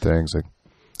stupid things. Like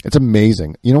it's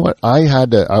amazing. You know what? I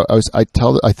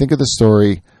think of the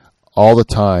story all the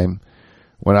time.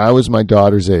 When I was my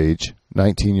daughter's age,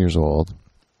 19 years old,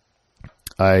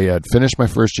 I had finished my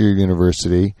first year of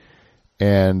university,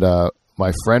 and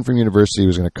my friend from university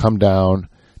was going to come down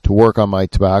to work on my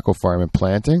tobacco farm and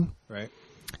planting. Right.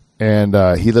 And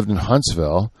he lived in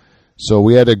Huntsville, So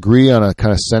we had to agree on a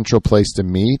kind of central place to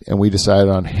meet, and we decided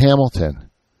on Hamilton.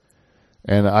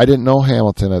 And I didn't know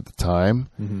Hamilton at the time,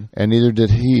 and neither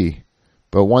did he.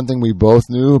 But one thing we both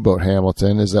knew about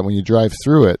Hamilton is that when you drive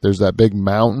through it, there's that big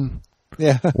mountain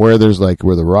where there's like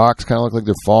where the rocks kind of look like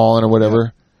they're falling or whatever.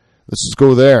 Yeah. Let's just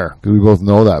go there because we both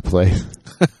know that place.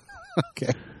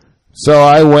 Okay. So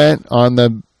I went on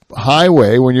the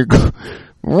highway when you're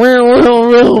where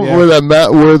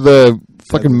the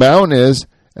fucking mountain is,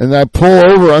 and I pull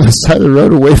over on the side of the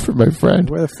road away from my friend.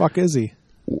 Where the fuck is he?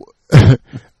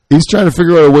 He's trying to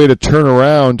figure out a way to turn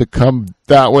around to come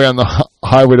that way on the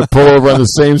highway to pull over on the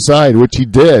same side, which he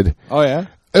did. Oh, yeah?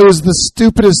 It was the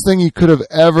stupidest thing you could have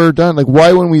ever done. Like,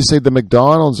 why wouldn't we say the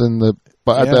McDonald's at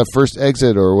that first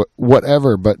exit or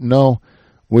whatever? But no,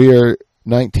 we are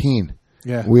 19.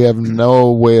 Yeah. We have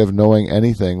no way of knowing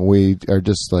anything. We are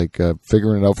just like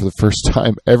figuring it out for the first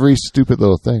time. Every stupid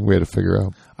little thing we had to figure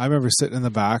out. I remember sitting in the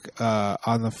back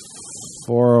on the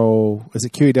 40, is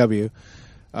it QEW?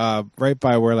 Right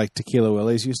by where like Tequila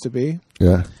Willie's used to be.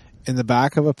 Yeah. In the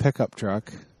back of a pickup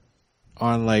truck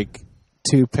on like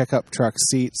 2 pickup truck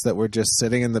seats that were just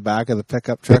sitting in the back of the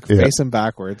pickup truck facing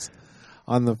backwards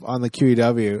on the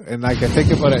QEW. And like I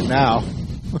think about it now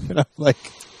and I'm like,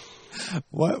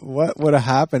 what would have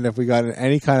happened if we got in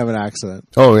any kind of an accident?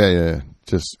 Oh yeah.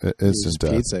 Just instant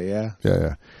death. Pizza, yeah.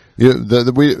 Yeah.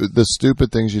 The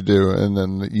stupid things you do, and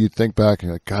then you think back and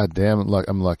you're like, God damn,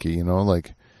 I'm lucky, you know,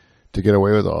 like to get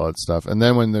away with all that stuff. And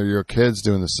then when they're your kids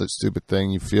doing this stupid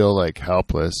thing, you feel like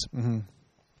helpless. Mm-hmm.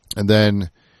 And then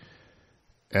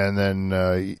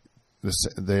they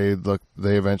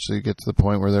eventually get to the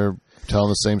point where they're telling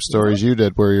the same stories you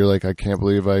did, where you're like, I can't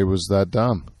believe I was that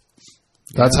dumb.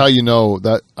 That's how you know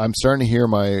that. I'm starting to hear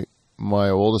my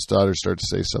oldest daughter start to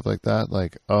say stuff like that.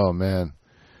 Like, oh man,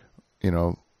 you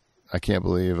know, I can't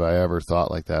believe I ever thought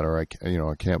like that. Or I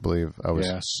can't believe I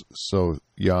was so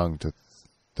young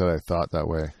that I thought that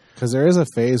way. Because there is a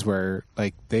phase where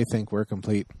like they think we're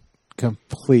complete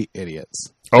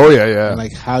idiots. Oh yeah. And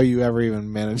like how you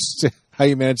manage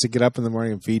to get up in the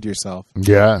morning and feed yourself.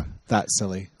 Yeah. That's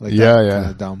silly. Like yeah. Kind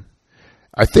of dumb.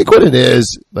 I think what it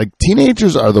is, like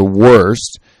teenagers are the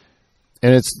worst,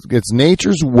 and it's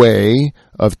nature's way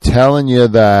of telling you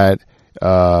that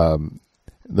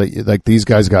like these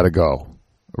guys got to go,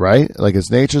 right? Like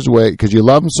it's nature's way because you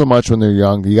love them so much when they're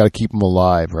young, you got to keep them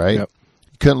alive, right? Yep.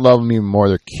 You couldn't love them even more.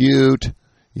 They're cute.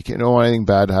 You can't want anything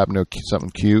bad to happen to something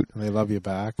cute. And they love you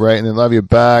back, right? And they love you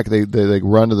back. They like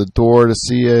run to the door to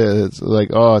see you. It's like,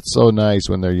 oh, it's so nice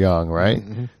when they're young, right?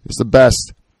 Mm-hmm. It's the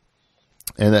best.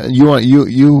 And you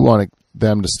want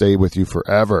them to stay with you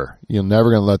forever. You're never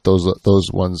going to let those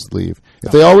ones leave.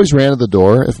 If they always ran to the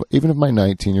door, even if my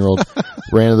 19-year-old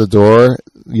ran to the door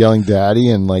yelling "Daddy"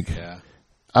 and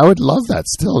I would love that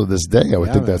still to this day. I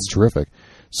would think that's terrific.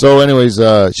 So, anyways,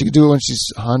 she could do it when she's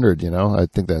 100. You know, I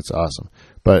think that's awesome.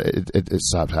 But it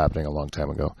stopped happening a long time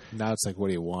ago. Now it's like, what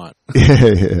do you want?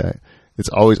 Yeah. It's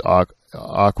always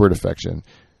awkward affection.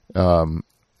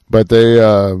 But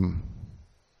they.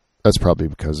 That's probably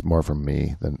because more from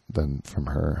me than from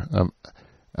her.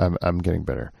 I'm getting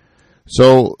better.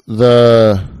 So what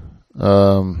was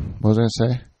I going to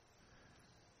say?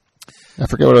 I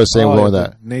forget what I was saying before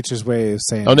that. Nature's way of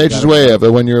saying. Oh, nature's way of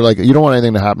it. When you're like, you don't want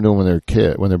anything to happen to them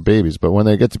when they're babies, but when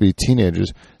they get to be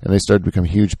teenagers and they start to become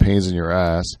huge pains in your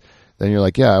ass, then you're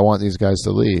like, yeah, I want these guys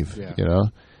to leave, you know,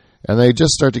 and they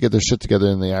just start to get their shit together,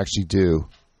 and they actually do,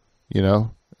 you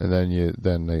know, and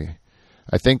then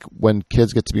I think when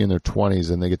kids get to be in their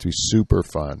 20s and they get to be super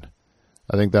fun,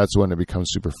 I think that's when it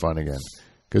becomes super fun again.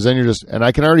 Because then and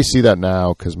I can already see that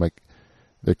now because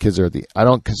the kids are I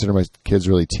don't consider my kids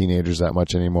really teenagers that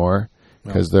much anymore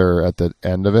because they're at the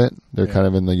end of it. They're kind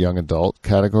of in the young adult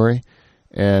category.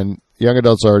 And young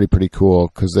adults are already pretty cool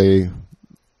because they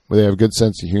have a good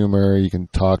sense of humor. You can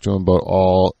talk to them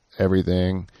about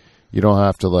everything. You don't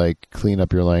have to like clean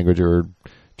up your language or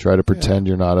try to pretend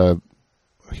you're not a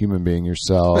human being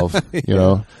yourself, you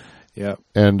know? Yeah.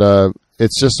 And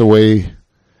it's just a way.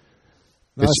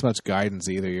 Not as much guidance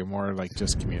either. You're more like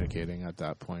just communicating at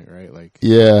that point, right? Like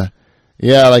Yeah.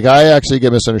 Like I actually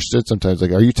get misunderstood sometimes.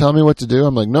 Like, are you telling me what to do?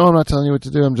 I'm like, no, I'm not telling you what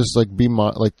to do. I'm just like,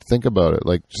 think about it.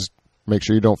 Like, just make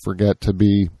sure you don't forget to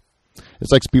be.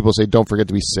 It's like people say, don't forget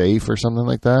to be safe or something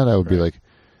like that. I would be like,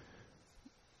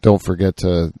 don't forget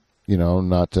to,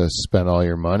 not to spend all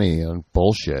your money on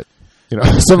bullshit.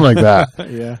 Something like that.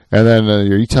 Yeah. And then,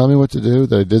 are you telling me what to do?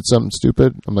 That I did something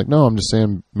stupid? I'm like, no, I'm just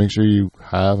saying make sure you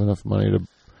have enough money to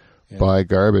buy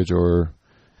garbage, or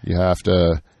you have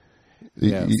to,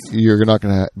 you're not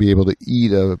going to be able to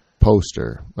eat a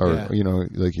poster, or Yeah.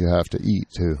 like you have to eat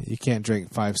too. You can't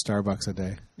drink 5 Starbucks a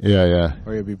day, Yeah,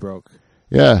 or you'll be broke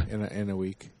yeah, in a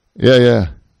week. yeah.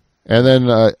 And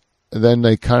then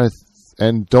they kind of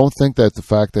and don't think that the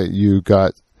fact that you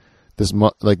got this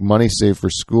money saved for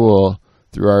school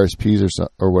through RSPs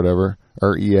or whatever,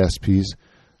 or ESPs.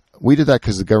 We did that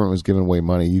because the government was giving away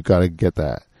money. You got to get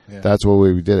that. Yeah. That's what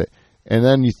we did it. And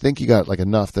then you think you got like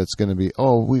enough that's going to be,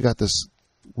 we got this.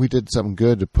 We did something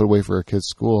good to put away for our kids'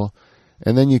 school.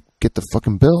 And then you get the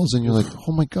fucking bills and you're like,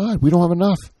 oh my God, we don't have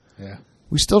enough. Yeah.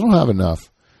 We still don't have enough.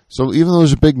 So even though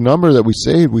there's a big number that we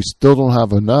saved, we still don't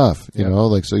have enough. You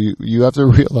know, so you have to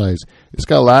realize it's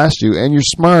got to last you, and you're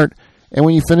smart. And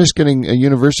when you finish getting a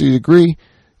university degree,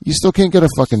 you still can't get a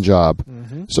fucking job.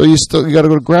 Mm-hmm. So you got to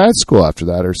go to grad school after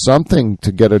that or something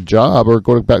to get a job, or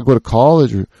go to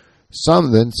college or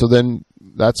something. So then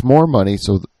that's more money.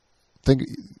 So think,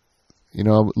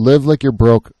 live like you're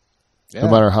broke, no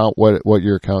matter what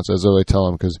your account says. As I tell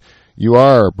them, because you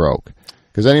are broke.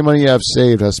 Because any money you have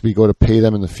saved has to go to pay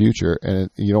them in the future, and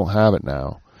you don't have it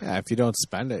now. Yeah, if you don't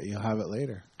spend it, you'll have it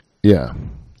later. Yeah.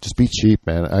 Just be cheap,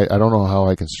 man. I don't know how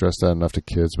I can stress that enough to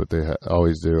kids, but they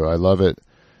always do. I love it.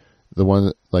 The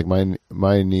one, like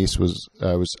my niece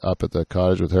I was up at the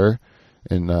cottage with her,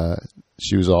 and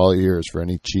she was all ears for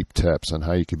any cheap tips on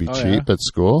how you could be cheap at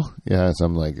school. Yeah, so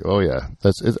I'm like, oh yeah,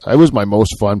 it was my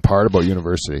most fun part about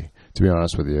university, to be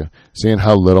honest with you, seeing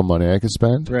how little money I could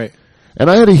spend. Right. And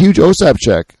I had a huge OSAP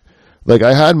check. Like,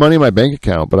 I had money in my bank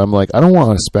account, but I'm like, I don't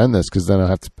want to spend this because then I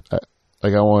have to. I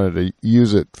wanted to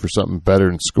use it for something better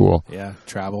in school. Yeah,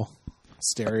 travel,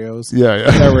 stereos. Yeah.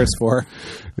 Whatever it's for.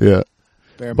 Yeah.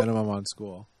 Bare minimum on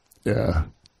school. Yeah.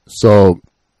 So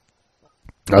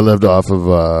I lived off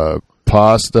of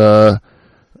pasta,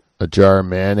 a jar of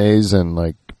mayonnaise, and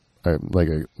like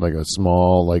a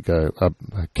small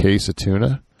a case of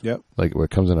tuna. Yep. Like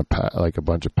what comes in a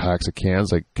bunch of packs of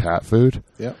cans, like cat food.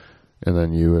 Yep. And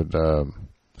then you would.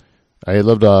 I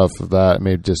lived off of that. I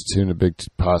made just big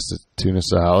pasta tuna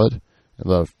salad. I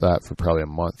loved that for probably a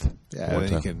month. Yeah,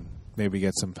 then you can maybe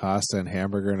get some pasta and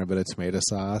hamburger and a bit of tomato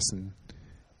sauce, and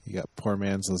you got poor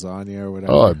man's lasagna or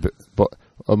whatever.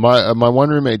 My one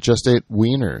roommate just ate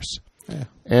wieners. Yeah.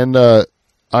 And I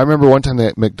remember one time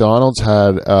that McDonald's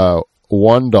had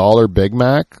 $1 Big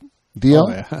Mac deal.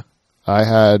 Oh, yeah.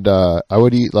 I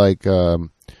would eat like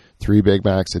 3 Big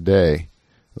Macs a day,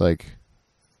 like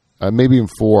maybe even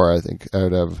 4. I think I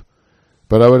would have,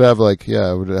 but I would have like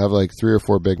 3 or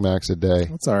 4 Big Macs a day.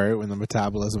 That's all right when the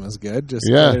metabolism is good. Just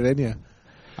get it in you.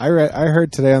 I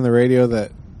heard today on the radio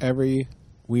that every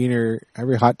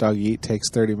hot dog you eat takes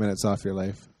 30 minutes off your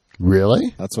life.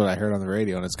 Really? That's what I heard on the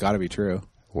radio, and it's got to be true.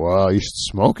 Wow, you should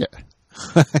smoke it.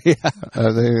 Yeah.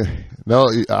 No,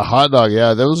 a hot dog.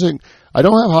 Yeah, I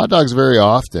don't have hot dogs very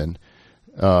often.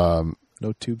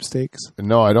 No tube steaks?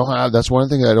 No, I don't have. That's one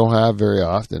thing that I don't have very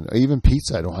often. Even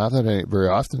pizza, I don't have that very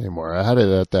often anymore. I had it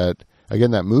at that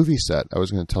movie set. I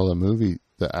was going to tell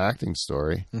the acting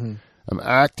story. Mm-hmm. I'm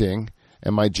acting,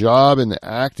 and my job in the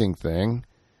acting thing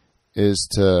is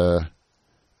to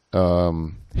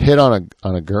hit on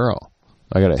a girl.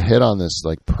 I got to hit on this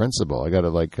like principal. I got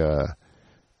to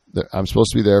I'm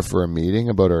supposed to be there for a meeting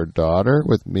about our daughter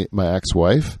with my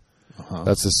ex-wife. Uh-huh.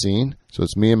 That's the scene. So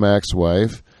it's me and my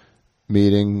ex-wife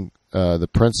meeting the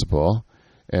principal,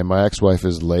 and my ex-wife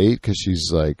is late because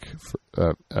she's like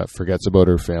forgets about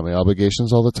her family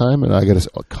obligations all the time, and I got to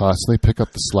constantly pick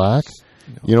up the slack.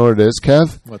 No. You know what it is,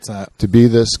 Kev? What's that? To be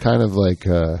this kind of like.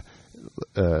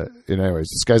 Anyways,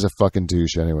 this guy's a fucking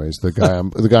douche. Anyways, the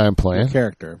guy I'm playing. Your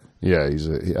character. Yeah,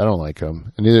 I don't like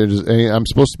him, and I'm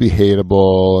supposed to be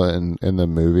hateable in the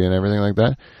movie and everything like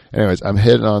that. Anyways, I'm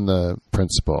hitting on the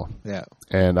principal. Yeah,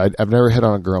 and I've never hit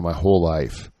on a girl my whole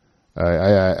life.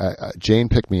 Jane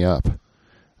picked me up.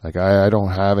 Like I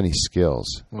don't have any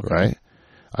skills, okay. Right?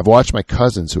 I've watched my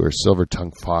cousins who are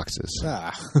silver-tongued foxes,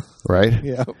 right?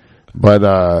 Yeah. But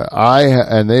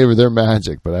they're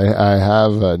magic. But I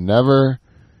have never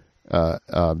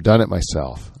done it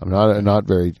myself. I'm not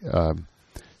very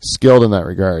skilled in that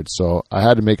regard. So I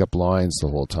had to make up lines the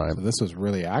whole time. So this was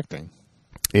really acting.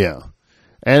 Yeah,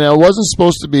 and I wasn't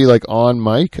supposed to be like on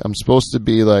mic. I'm supposed to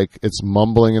be like it's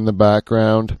mumbling in the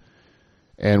background,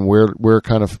 and we're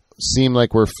kind of seem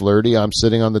like we're flirty. I'm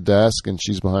sitting on the desk, and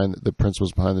the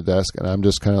principal's behind the desk, and I'm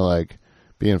just kind of like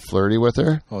being flirty with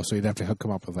her. Oh, so you'd have to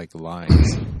come up with like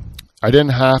lines. I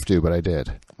didn't have to, but I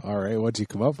did. All right, what'd you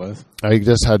come up with? I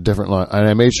just had different lines, and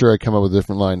I made sure I come up with a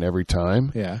different line every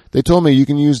time. Yeah. They told me you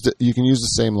can use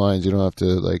the same lines. You don't have to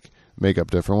like make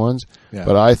up different ones. Yeah.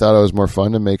 But I thought it was more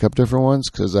fun to make up different ones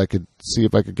because I could see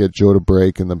if I could get Joe to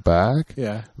break in the back.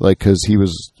 Yeah. Like because he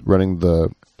was running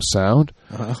the sound.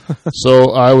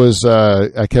 So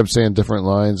I kept saying different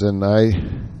lines, and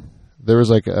there was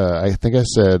like I think I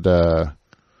said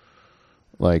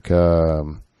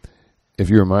if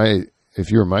you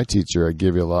were my teacher, I'd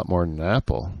give you a lot more than an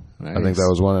apple. Nice. I think that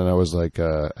was one, and I was like,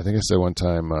 I think I said one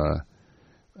time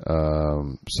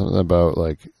something about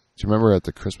like, do you remember at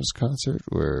the Christmas concert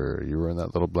where you were in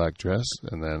that little black dress,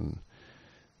 and then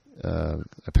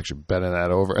I pictured bending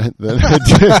that over, and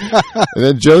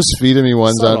then Joe's feeding me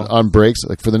ones on breaks.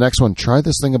 Like for the next one, try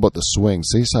this thing about the swing.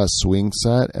 So you saw a swing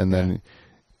set, and then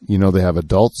they have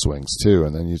adult swings too,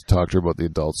 and then you talk to her about the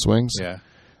adult swings. Yeah.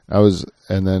 I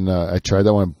tried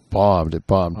that one, bombed. It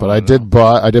bombed, but I did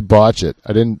botch it.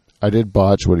 I did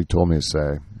botch what he told me to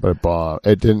say, but it bombed.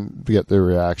 It didn't get the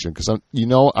reaction because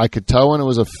I could tell when it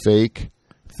was a fake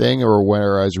thing or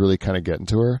where I was really kind of getting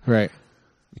to her, Right.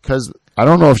 Because I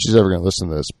don't know if she's ever going to listen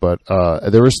to this, but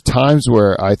there was times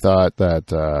where I thought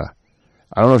that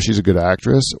I don't know if she's a good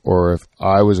actress or if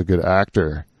I was a good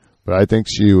actor, but I think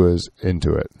she was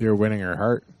into it. You're winning her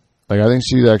heart. Like, I think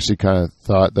she actually kind of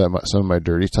thought that some of my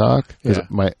dirty talk, because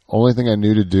my only thing I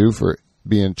knew to do for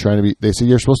trying to be, they say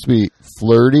you're supposed to be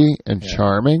flirty and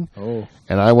charming. Oh.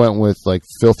 And I went with like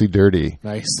filthy dirty.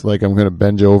 Nice. Like I'm going to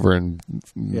bend you over and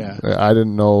I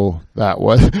didn't know that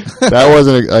wasn't,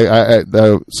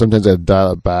 sometimes I'd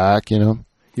dial it back, You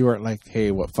weren't like,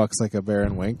 hey, what fucks like a bear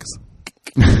and winks?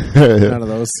 None of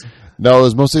those. No, it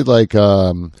was mostly like,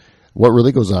 what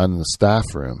really goes on in the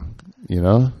staff room,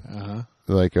 Uh-huh.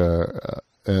 Like, and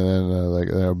then like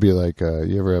it would be like,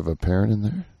 you ever have a parent in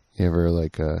there? You ever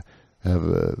like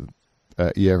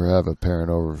you ever have a parent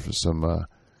over for some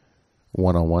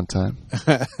one-on-one time?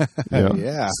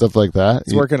 Yeah, stuff like that.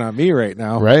 It's working on me right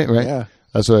now. Right. Yeah,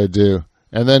 that's what I do.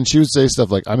 And then she would say stuff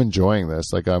like, "I'm enjoying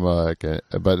this." Like I'm but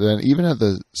then even at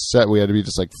the set, we had to be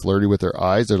just like flirty with her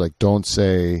eyes. They're like, "Don't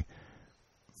say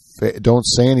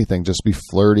anything. Just be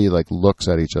flirty." Like looks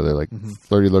at each other, like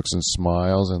flirty looks and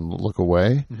smiles and look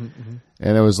away.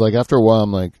 And it was like after a while,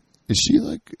 I'm like, is she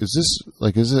like? Is this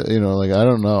like? Is it? Like I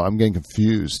don't know. I'm getting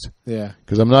confused. Yeah,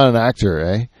 because I'm not an actor,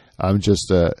 eh? I'm just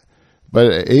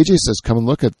But AJ says, "Come and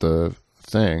look at the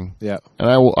thing." Yeah, and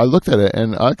I looked at it,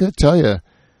 and I gotta tell you,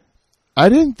 I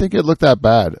didn't think it looked that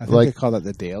bad. I think they call that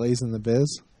the dailies in the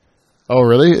biz. Oh,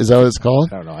 really? Is that what it's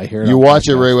called? I don't know. I hear it. You watch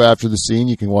it right after the scene.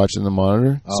 You can watch it in the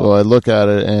monitor. Oh. So I look at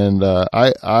it, and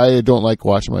I don't like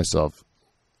watching myself,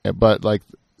 but like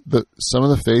some of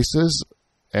the faces.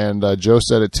 And Joe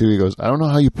said it too. He goes, "I don't know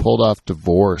how you pulled off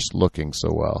divorce looking so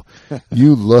well.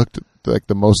 You looked like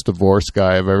the most divorced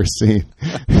guy I've ever seen."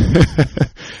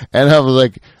 And I was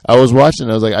like, I was watching.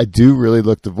 I was like, I do really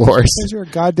look divorced. Because you're a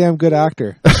goddamn good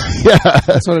actor. Yeah,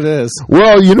 that's what it is.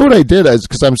 Well, you know what I did is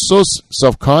because I'm so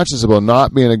self-conscious about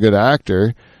not being a good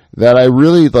actor that I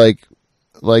really like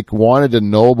wanted to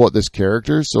know about this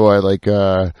character. So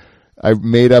I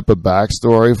made up a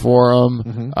backstory for him.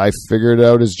 Mm-hmm. I figured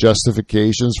out his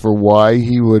justifications for why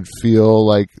he would feel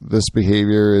like this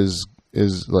behavior is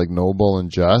like noble and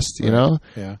just, Yeah.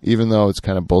 Even though it's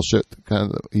kind of bullshit.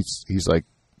 Kind of, he's like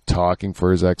talking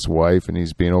for his ex-wife, and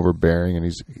he's being overbearing, and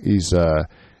he's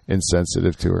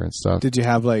insensitive to her and stuff. Did you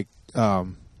have like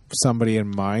somebody in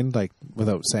mind, like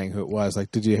without saying who it was? Like,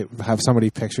 did you have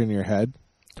somebody picture in your head?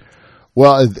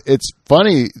 Well, it's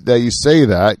funny that you say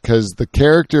that because the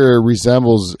character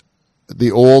resembles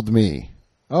the old me.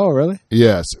 Oh, really?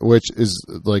 Yes, which is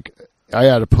like I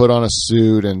had to put on a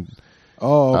suit and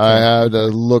I had to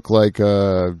look like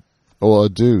a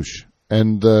douche,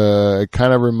 and it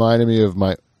kind of reminded me of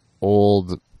my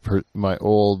old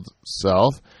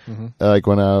self, like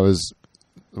when I was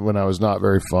not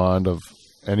very fond of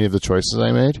any of the choices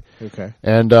I made. Okay,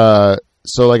 and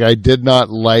so like I did not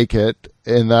like it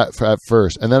in that at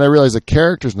first, and then I realized the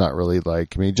character's not really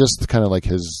like me, just kind of like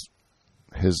his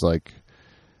like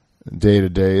day to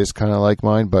day is kind of like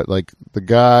mine, but like the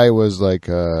guy was like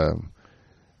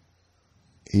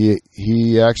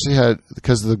he actually had,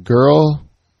 because the girl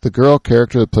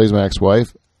character that plays my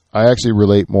ex-wife, I actually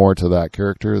relate more to that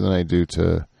character than I do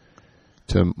to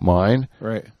mine.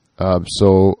 Right.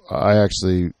 So I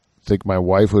actually think my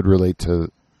wife would relate to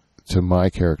my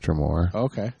character more.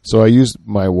 Okay. So I used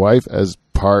my wife as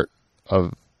part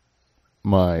of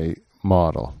my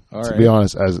model. To be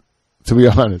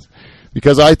honest,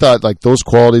 because I thought like those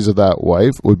qualities of that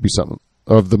wife would be something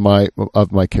of my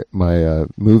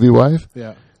movie wife.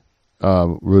 Yeah.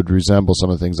 Would resemble some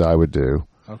of the things I would do.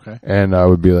 Okay. And I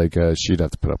would be like, she'd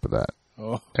have to put up with that.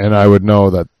 Oh. And I would know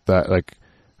that like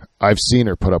I've seen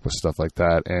her put up with stuff like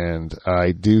that, and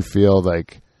I do feel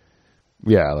like,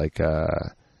 yeah, like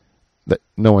that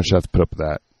no one should have to put up with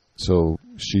that. So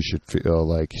she should feel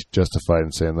like justified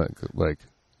in saying that, like,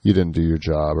 you didn't do your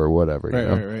job or whatever. Right, you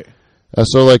know? right.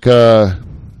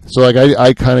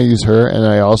 I kind of use her, and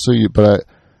I also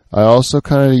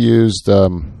kind of used.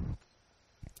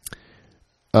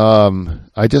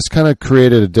 I just kind of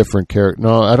created a different character.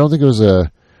 No, I don't think it was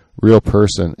a real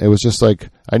person. It was just like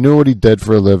I knew what he did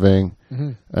for a living.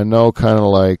 Mm-hmm. I know kind of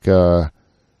like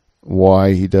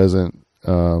why he doesn't,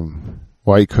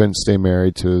 why he couldn't stay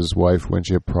married to his wife when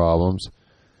she had problems.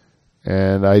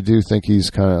 And I do think he's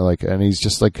kind of like, and he's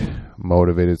just like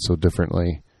motivated so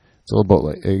differently. It's a little bit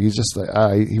like he's just like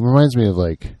he reminds me of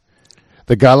like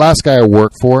last guy I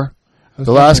worked for.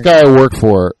 The last guy I worked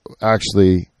for,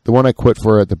 actually, the one I quit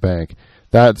for at the bank.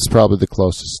 That's probably the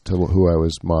closest to who I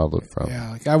was modeled from.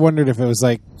 Yeah, like I wondered if it was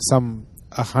like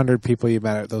 100 people you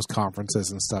met at those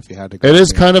conferences and stuff you had to go It is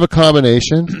to. kind of a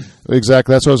combination.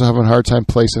 Exactly. That's why I was having a hard time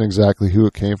placing exactly who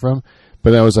it came from.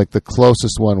 But I was like, the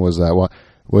closest one was that one,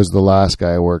 was the last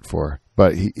guy I worked for.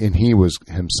 But he was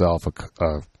himself a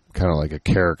kind of like a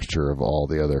caricature of all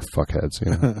the other fuckheads,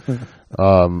 you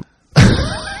know.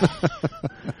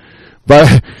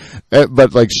 But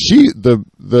like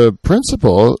the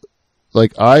principal,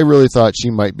 like I really thought she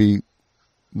might be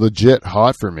legit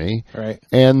hot for me. Right.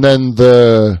 And then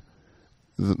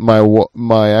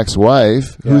my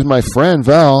ex-wife, who's my friend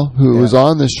Val, who was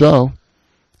on this show,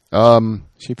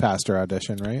 She passed her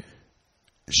audition, right?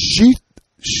 she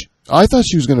I thought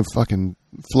she was going to fucking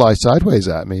fly sideways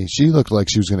at me. She looked like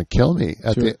she was going to kill me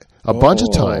a bunch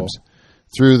of times.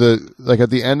 Through at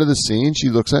the end of the scene, she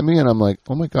looks at me and I'm like,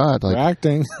 oh my God, like, You're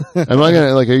acting. am I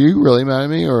gonna, like, are you really mad at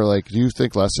me, or like, do you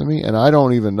think less of me? And I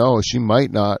don't even know. She might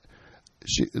not.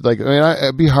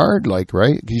 It'd be hard, like,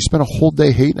 right? You spend a whole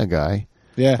day hating a guy.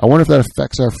 Yeah. I wonder if that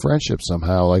affects our friendship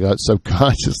somehow, like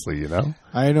subconsciously, you know?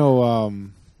 I know.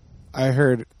 I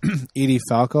heard Edie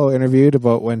Falco interviewed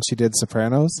about when she did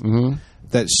Sopranos,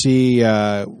 that she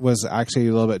was actually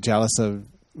a little bit jealous of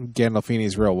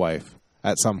Gandolfini's real wife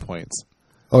at some points.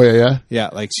 Oh yeah. Yeah,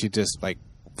 like she just like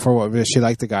she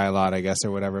liked the guy a lot, I guess,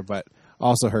 or whatever. But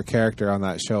also her character on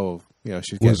that show, you know,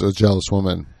 she Was a jealous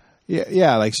woman.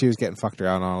 Yeah, like she was getting fucked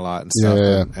around on a lot and stuff.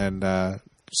 Yeah. And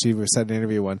she said in an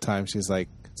interview one time, she's like,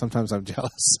 sometimes I'm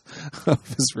jealous of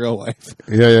his real wife.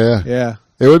 Yeah. Yeah.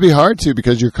 It would be hard to,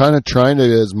 because you're kind of trying to,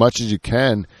 as much as you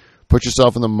can, put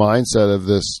yourself in the mindset of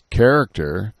this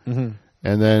character. Mm-hmm.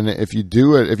 And then if you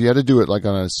had to do it like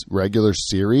on a regular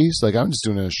series, like I'm just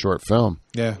doing it in a short film.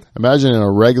 Yeah. Imagine in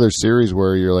a regular series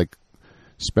where you're like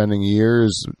spending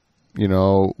years, you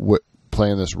know,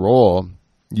 playing this role,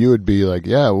 you would be like,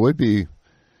 yeah, it would be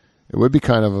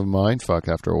kind of a mind fuck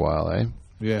after a while, eh?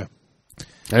 Yeah.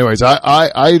 Anyways,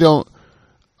 I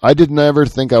did never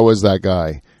think I was that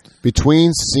guy.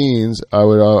 Between scenes, I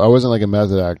wasn't like a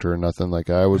method actor or nothing. Like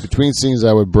between scenes,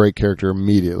 I would break character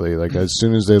immediately. Like as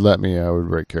soon as they let me, I would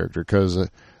break character, because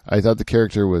I thought the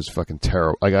character was fucking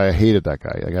terrible. Like I hated that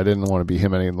guy. Like I didn't want to be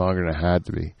him any longer than I had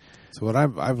to be. So what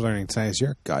I'm learning tonight is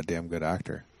you're a goddamn good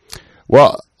actor.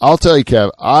 Well, I'll tell you, Kev,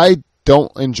 I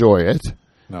don't enjoy it.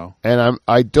 No. And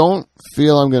I don't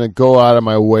feel I'm going to go out of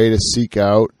my way to seek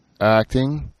out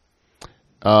acting.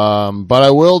 But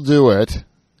I will do it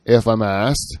if I'm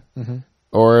asked,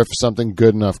 or if something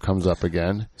good enough comes up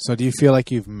again. So do you feel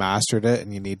like you've mastered it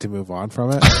and you need to move on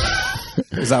from it?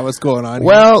 Is that what's going on here?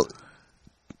 Well,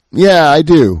 yeah, I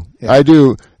do. Yeah. I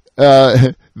do.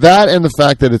 That and the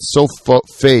fact that it's so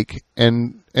fake,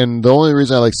 and the only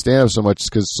reason I like stand-up so much is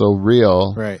because it's so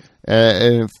real. Right.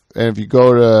 And if you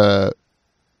go to,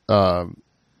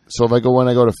 so when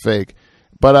I go to fake,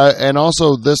 and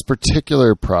also this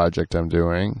particular project I'm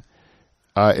doing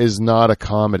is not a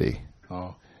comedy.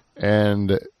 Oh.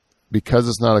 And because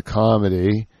it's not a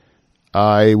comedy,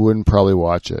 I wouldn't probably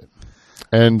watch it.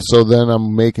 And so then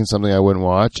I'm making something I wouldn't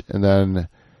watch, and then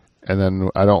I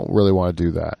don't really want to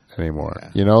do that anymore.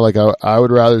 Yeah. You know, like I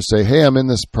would rather say, hey, I'm in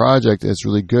this project, it's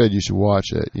really good, you should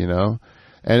watch it, you know?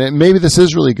 And maybe this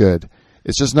is really good.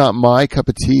 It's just not my cup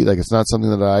of tea. Like, it's not something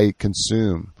that I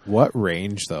consume. What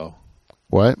range, though?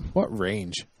 What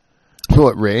range?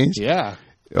 What range? Yeah.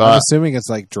 I'm assuming it's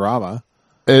like drama.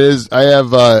 It is. I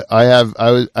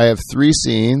have 3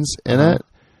 scenes in it.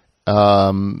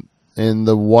 In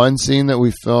the one scene that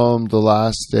we filmed the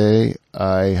last day,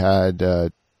 I had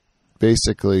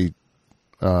basically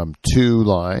 2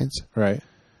 lines. Right.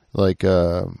 Like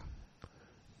they're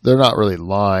not really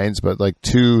lines, but like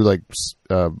 2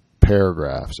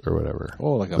 paragraphs or whatever.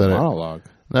 Oh, like a monologue.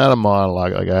 Not a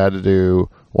monologue. Like I had to do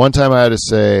one time. I had to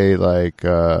say like.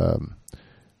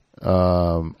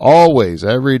 Always,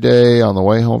 every day on the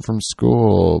way home from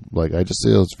school, like I just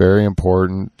feel it's very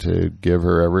important to give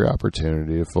her every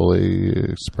opportunity to fully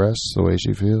express the way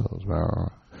she feels.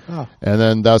 Oh. And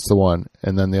then that's the one.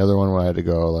 And then the other one where I had to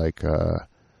go like,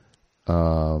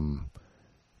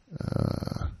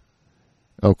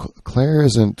 Claire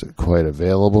isn't quite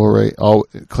available, right? Oh,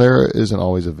 Claire isn't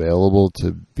always available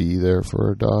to be there for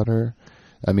her daughter.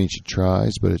 I mean, she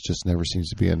tries, but it just never seems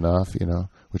to be enough,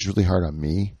 which is really hard on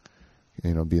me,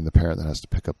 being the parent that has to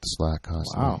pick up the slack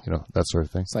constantly, Wow. That sort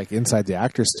of thing. It's like inside the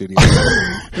actor's studio.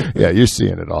 Yeah, you're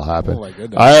seeing it all happen. Oh, my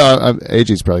goodness.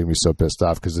 AJ's probably going to be so pissed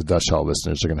off because the Dutch Hall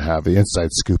listeners are going to have the inside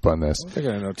scoop on this. They're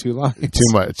going to know too long.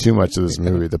 Too much of this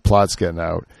movie. The plot's getting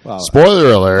out. Well,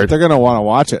 Spoiler alert. they're going to want to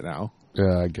watch it now.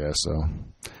 Yeah, I guess so.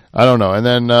 I don't know. And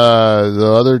then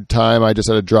the other time I just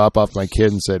had to drop off my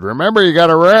kid and said, remember, you got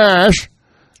a rash.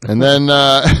 And then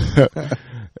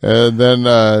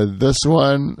this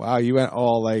one. Wow, you went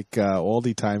all like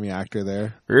oldie-timey actor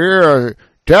there. Yeah,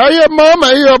 tell your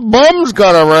mama your bum's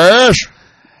got a rash.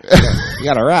 You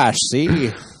got a rash,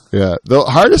 see? Yeah. The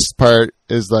hardest part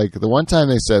is like the one time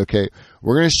they said, okay,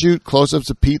 we're going to shoot close-ups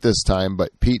of Pete this time,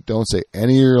 but Pete, don't say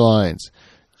any of your lines.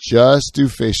 Just do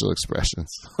facial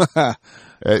expressions.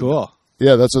 Cool.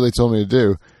 Yeah, that's what they told me to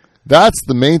do. That's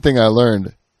the main thing I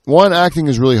learned. One, acting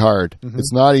is really hard. Mm-hmm.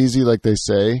 It's not easy like they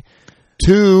say.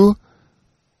 Two,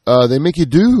 they make you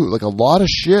do like a lot of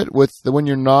shit when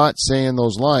you're not saying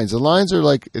those lines. The lines are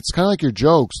like, it's kind of like your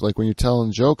jokes, like when you're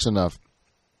telling jokes enough.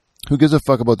 Who gives a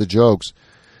fuck about the jokes?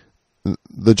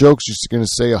 The jokes you're going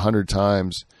to say 100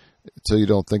 times until you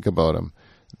don't think about them.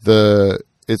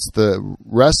 It's the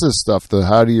rest of the stuff. The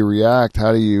how do you react?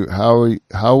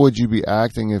 How would you be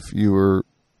acting if you were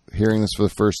hearing this for the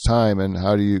first time, and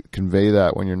how do you convey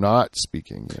that when you're not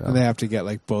speaking? And they have to get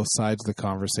like both sides of the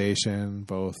conversation,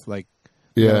 both like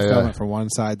film from one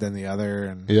side then the other,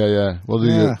 and we'll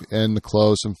do the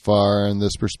close and far and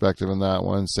this perspective and that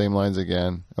one, same lines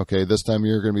again. Okay, this time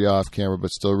you're going to be off camera,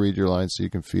 but still read your lines so you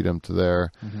can feed them to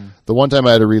there. Mm-hmm. The one time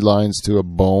I had to read lines to a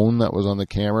bone that was on the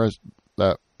camera,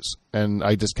 and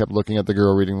I just kept looking at the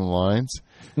girl reading the lines,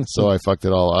 so I fucked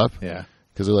it all up. Yeah.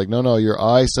 Because they're like, no, your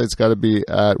eyesight's got to be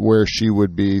at where she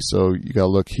would be, so you got to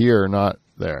look here, not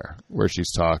there, where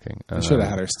she's talking. I should have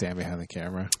had her stand behind the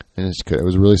camera. And it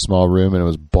was a really small room, and it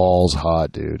was balls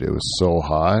hot, dude. It was so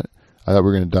hot. I thought we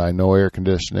were going to die. No air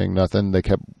conditioning, nothing. They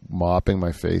kept mopping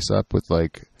my face up with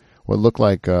like what looked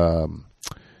like carbon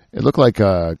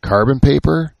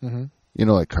paper. Mm-hmm.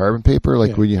 Like carbon paper,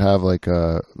 like when you have like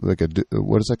a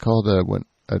what is that called?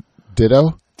 A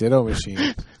ditto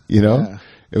machine. Yeah.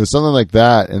 It was something like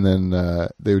that, and then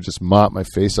they would just mop my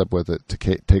face up with it to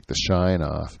take the shine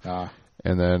off.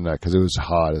 And then because it was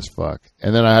hot as fuck,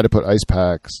 and then I had to put ice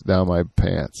packs down my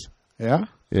pants. Yeah.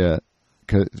 Yeah.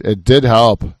 Cause it did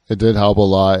help. It did help a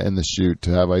lot in the shoot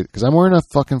to have because I'm wearing a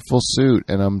fucking full suit,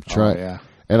 and I'm trying. Oh, yeah.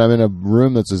 And I'm in a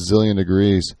room that's a zillion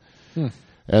degrees. And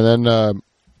then.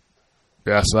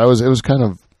 So it was kind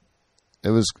of,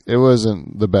 it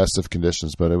wasn't the best of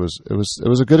conditions, but it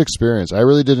was a good experience. I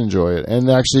really did enjoy it. And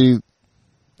actually,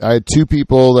 I had 2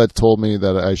 people that told me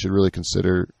that I should really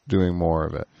consider doing more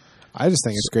of it. I just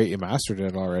think it's great you mastered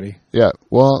it already. Yeah.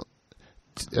 Well,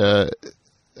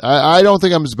 I don't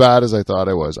think I'm as bad as I thought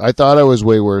I was. I thought I was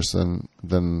way worse than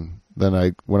when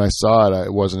I saw it,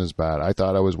 it wasn't as bad. I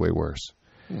thought I was way worse.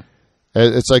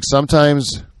 It's like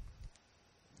sometimes.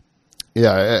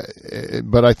 Yeah,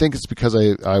 but I think it's because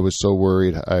I was so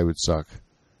worried I would suck.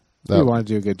 You want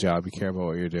to do a good job. You care about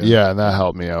what you're doing. Yeah, and that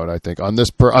helped me out. I think on this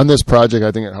project,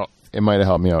 I think it might have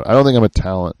helped me out. I don't think I'm a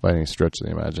talent by any stretch of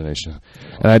the imagination,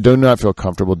 and I do not feel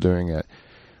comfortable doing it.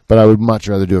 But I would much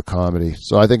rather do a comedy.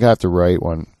 So I think I have to write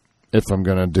one if I'm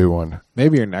going to do one.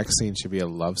 Maybe your next scene should be a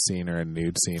love scene or a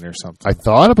nude scene or something. I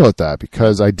thought about that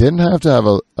because I didn't have to have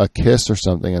a kiss or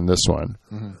something in this one,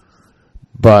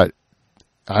 but.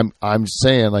 I'm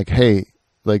saying like, hey,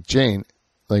 like Jane,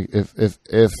 like if this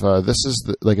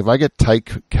is if I get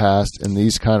typecast in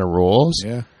these kind of roles,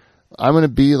 I'm going to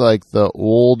be like the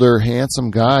older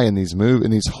handsome guy in these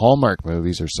Hallmark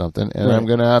movies or something, and I'm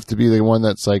going to have to be the one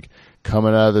that's like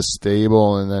coming out of the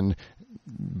stable and then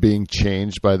being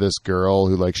changed by this girl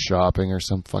who likes shopping or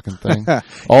some fucking thing.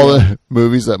 All the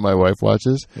movies that my wife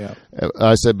watches. Yeah.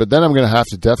 I said, but then I'm going to have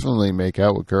to definitely make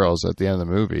out with girls at the end of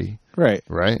the movie. Right.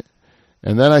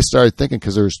 And then I started thinking,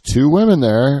 because there was 2 women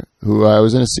there who I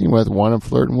was in a scene with. One I'm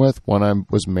flirting with, one I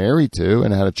was married to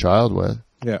and had a child with.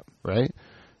 Yeah. Right?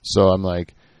 So I'm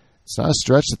like, it's not a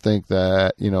stretch to think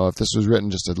that, if this was written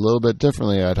just a little bit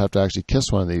differently, I'd have to actually kiss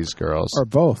one of these girls. Or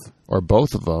both. Or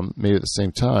both of them, maybe at the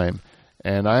same time.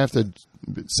 And I have to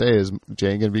say, is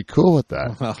Jane going to be cool with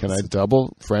that? Well, can I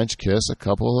double French kiss a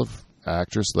couple of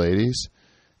actress ladies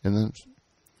in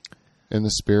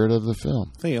the spirit of the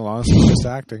film? I think along with just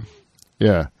acting.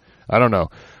 Yeah, I don't know.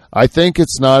 I think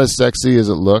it's not as sexy as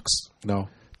it looks No.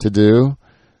 to do.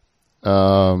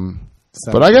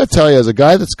 But I got to tell you, as a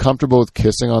guy that's comfortable with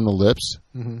kissing on the lips,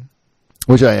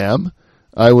 which I am,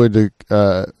 I would,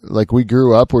 like we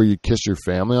grew up where you kiss your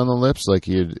family on the lips. Like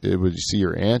you see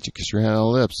your aunt, you kiss your aunt on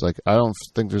the lips. Like I don't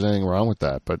think there's anything wrong with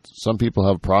that, but some people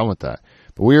have a problem with that.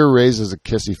 But we were raised as a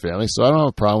kissy family, so I don't have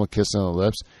a problem with kissing on the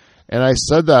lips. And I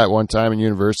said that one time in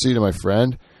university to my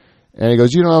friend, and he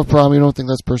goes, "You don't have a problem? You don't think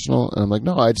that's personal?" And I'm like,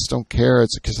 "No, I just don't care.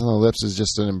 It's a kiss on the lips is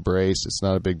just an embrace. It's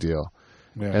not a big deal."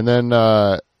 Yeah. And then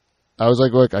I was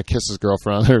like, "Look, I kissed his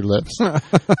girlfriend on her lips."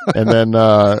 And then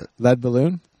Lead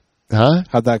balloon? huh?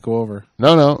 How'd that go over?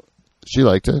 No, she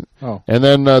liked it. Oh. And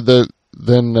then but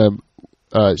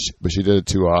she did it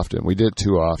too often. We did it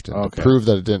too often Okay. to prove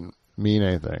that it didn't mean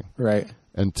anything Right.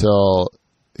 until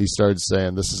he started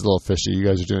saying, "This is a little fishy. You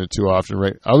guys are doing it too often."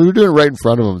 Right? We were doing it right in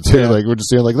front of him too. Yeah. Like we're just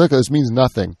saying, like, "Look, this means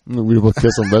nothing." We would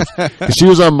kiss on lips. 'Cause she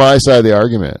was on my side of the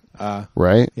argument,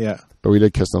 right? Yeah. But we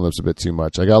did kiss on the lips a bit too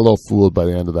much. I got a little fooled by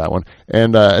the end of that one,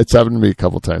 and it's happened to me a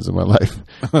couple times in my life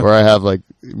where I have like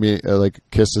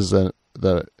kisses that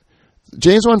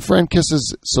Jane's one friend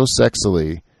kisses so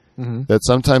sexily that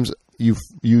sometimes you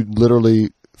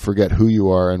literally forget who you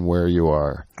are and where you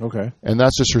are, Okay. and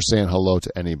that's just her saying hello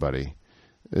to anybody.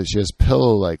 She has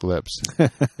pillow-like lips.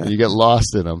 And you get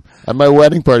lost in them. At my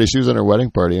wedding party, she was at her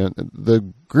wedding party, and the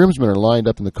groomsmen are lined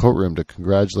up in the coat room to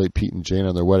congratulate Pete and Jane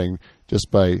on their wedding just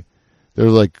by.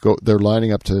 They're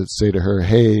lining up to say to her,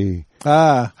 "Hey,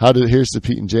 here's to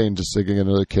Pete and Jane," just to get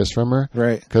another kiss from her,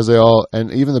 Right. Because they all,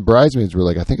 and even the bridesmaids were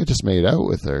like, "I think I just made out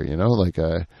with her," like.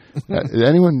 Did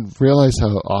anyone realize how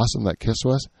awesome that kiss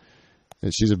was?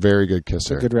 And she's a very good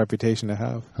kisser. It's a good reputation to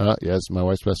have. Yeah, it's my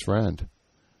wife's best friend.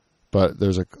 But there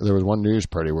was one New Year's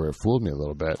party where it fooled me a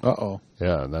little bit. Uh-oh.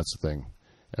 Yeah, and that's the thing.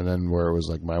 And then where it was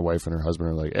like my wife and her husband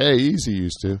are like, "Hey, easy,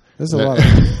 used to." There's a lot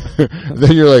of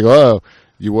Then you're like, "Oh,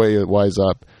 you wise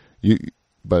up,"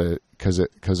 but because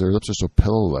their lips are so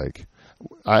pillow-like,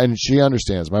 and she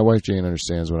understands. My wife Jane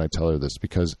understands when I tell her this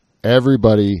because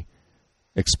everybody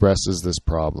expresses this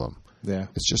problem. Yeah.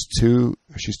 It's just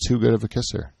she's too good of a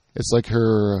kisser. It's like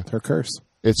her curse.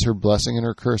 It's her blessing and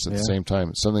her curse at the same time.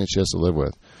 It's something that she has to live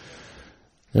with.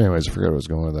 Anyways, I forget where I was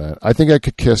going with that. I think I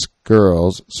could kiss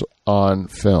girls on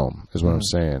film, is what I'm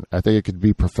saying. I think it could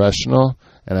be professional,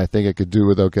 and I think I could do it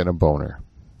without getting a boner.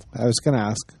 I was going to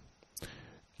ask.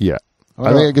 Yeah. Oh,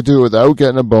 I think I could do it without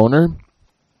getting a boner.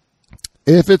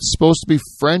 If it's supposed to be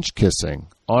French kissing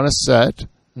on a set,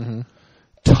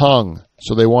 tongue.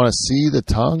 So they want to see the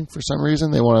tongue for some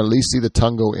reason. They want to at least see the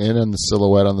tongue go in and the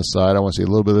silhouette on the side. I want to see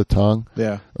a little bit of the tongue.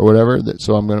 Yeah. Or whatever.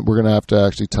 So we're going to have to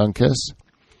actually tongue kiss.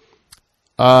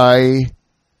 I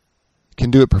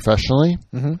can do it professionally,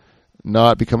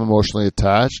 not become emotionally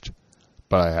attached,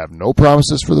 but I have no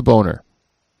promises for the boner.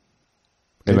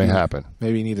 It may happen.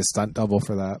 Maybe you need a stunt double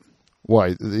for that.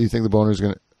 Why? Do you think the boner is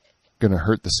going to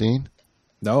hurt the scene?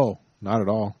 No, not at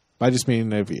all. I just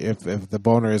mean if the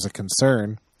boner is a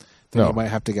concern, then you might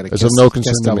have to get a kiss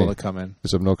double to come in.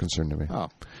 It's of no concern to me. Oh.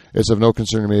 It's of no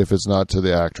concern to me if it's not to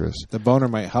the actress. The boner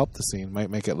might help the scene, might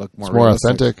make it look more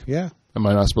realistic. Authentic. Yeah. Am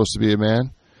I not supposed to be a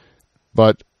man?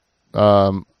 But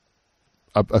a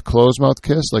closed mouth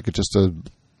kiss, like just a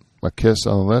kiss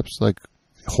on the lips, like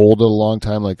hold it a long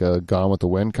time, like a Gone with the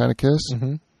Wind kind of kiss.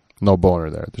 No boner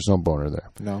there. There's no boner there.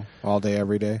 No. All day,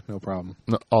 every day, no problem.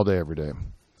 No, all day, every day.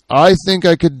 I think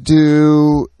I could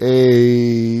do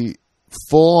a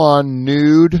full-on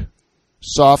nude,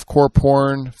 softcore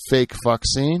porn, fake fuck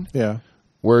scene. Yeah.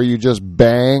 Where you just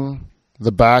bang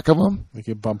the back of them. Like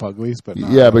you bump uglies, but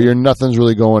not yeah, but nothing's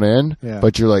really going in. Yeah.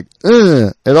 But you're like,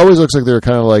 ugh. It always looks like they're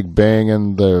kind of like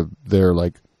banging their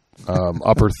like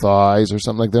upper thighs or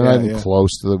something. Like they're not even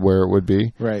close to where it would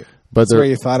be. Right. But that's where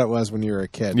you thought it was when you were a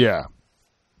kid. Yeah.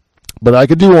 But I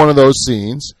could do one of those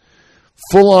scenes,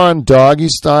 full on doggy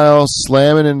style,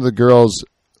 slamming into the girl's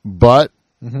butt,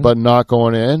 but not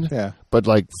going in. Yeah. But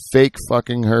like fake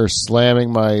fucking her,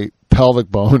 slamming my pelvic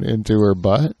bone into her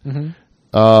butt.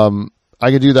 I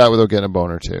could do that without getting a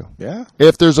boner too. Yeah.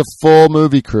 If there's a full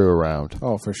movie crew around.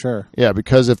 Oh, for sure. Yeah,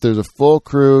 because if there's a full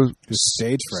crew, just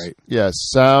stage fright. Yeah,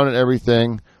 sound and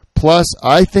everything. Plus,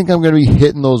 I think I'm going to be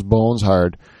hitting those bones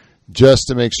hard just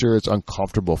to make sure it's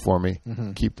uncomfortable for me.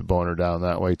 Keep the boner down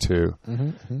that way too.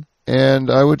 And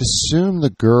I would assume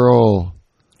the girl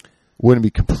wouldn't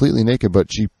be completely naked, but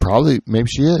maybe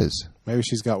she is. Maybe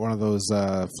she's got one of those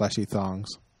fleshy thongs.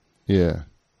 Yeah.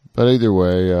 But either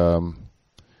way,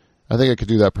 I think I could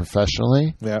do that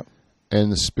professionally. Yeah. In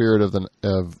the spirit of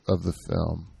the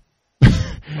film.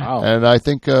 Wow. And I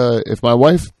think if my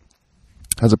wife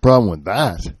has a problem with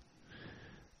that,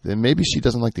 then maybe she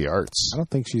doesn't like the arts. I don't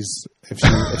think she's if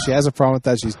she has a problem with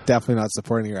that, she's definitely not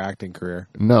supporting your acting career.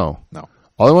 No. No.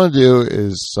 All I want to do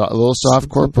is a little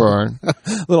softcore porn,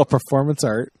 Little performance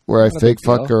art where I Not a fake big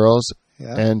fuck deal. girls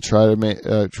Yeah. and try to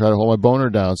hold my boner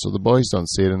down so the boys don't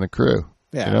see it in the crew.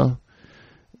 Yeah. You know,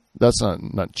 that's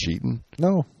not cheating.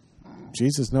 No.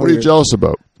 Jesus, no. What are you jealous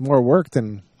about? More work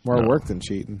than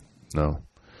cheating. No.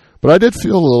 But I did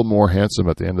feel a little more handsome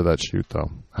at the end of that shoot, though.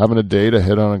 Having a day to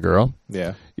hit on a girl.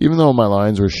 Yeah. Even though my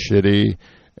lines were shitty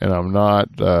and I'm not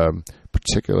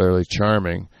particularly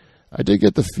charming, I did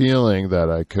get the feeling that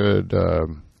I could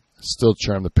still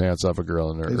charm the pants off a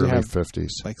girl in her Did you early have,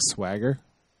 50s. Like swagger?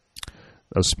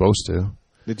 I was supposed to.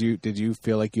 Did you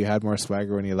feel like you had more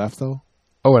swagger when you left though?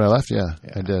 Oh, when I left, yeah.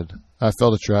 I did. I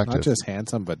felt attractive. Not just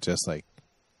handsome, but just like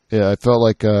Yeah, I felt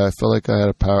like I had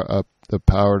the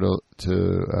power to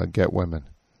get women.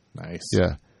 nice.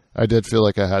 Yeah, I did feel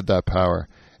like I had that power,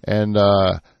 and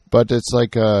but it's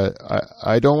like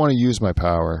I don't want to use my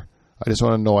power. I just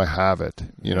want to know I have it.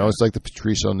 You know, it's like the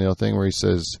Patrice O'Neill thing where he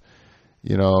says,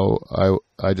 you know, I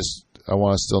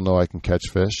want to still know I can catch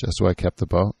fish. That's why I kept the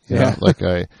boat. You know?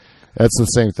 That's the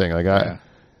same thing. Like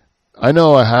I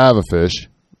know I have a fish,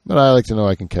 but I like to know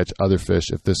I can catch other fish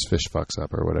if this fish fucks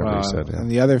up or whatever he said. Yeah. And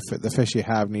the fish you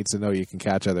have needs to know you can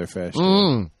catch other fish.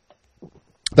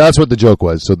 That's what the joke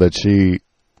was, so that she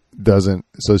doesn't,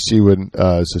 so she would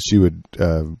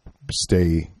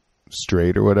stay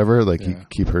straight or whatever, like you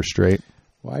keep her straight.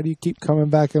 Why do you keep coming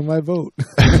back in my boat?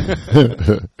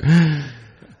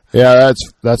 Yeah,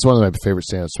 that's one of my favorite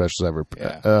stand-up specials ever.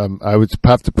 Yeah. I would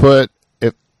have to put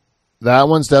that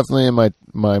one's definitely in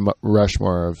my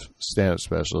Rushmore of stand-up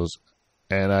specials,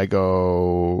 and I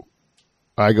go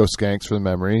Skanks for the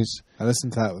Memories. I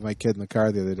listened to that with my kid in the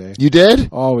car the other day. You did?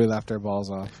 Oh, we laughed our balls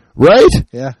off. Right?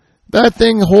 Yeah. That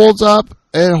thing holds up.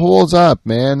 It holds up,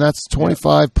 man. That's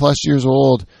 25 plus years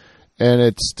old, and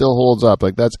it still holds up.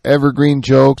 Like, that's evergreen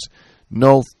jokes.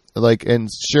 No, like, and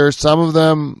sure, some of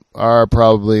them are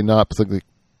probably not particularly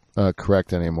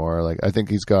correct anymore. Like, I think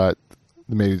he's got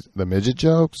maybe the midget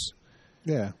jokes.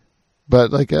 Yeah.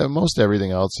 But, like, most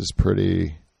everything else is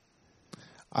pretty...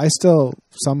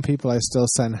 Some people I still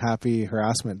send happy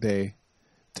harassment day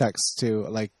texts to,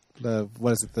 like, the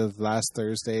last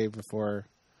Thursday before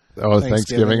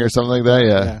Thanksgiving or something like that,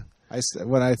 yeah.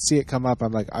 When I see it come up,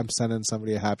 I'm like, I'm sending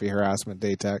somebody a happy harassment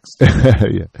day text.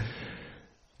 Yeah.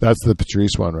 That's the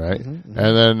Patrice one, right? Mm-hmm.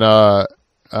 And then, I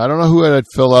don't know who I'd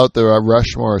fill out the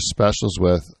Rushmore specials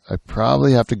with. I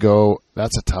probably have to go,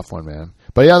 that's a tough one, man.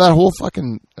 But yeah, that whole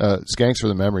fucking Skanks for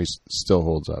the Memories still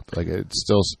holds up. Like, it's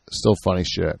still funny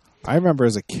shit. I remember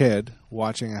as a kid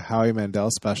watching a Howie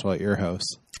Mandel special at your house.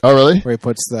 Oh, really? Where he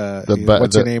puts your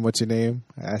name?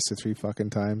 I asked you 3 fucking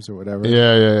times or whatever.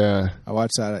 Yeah. I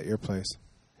watched that at your place.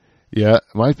 Yeah,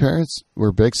 my parents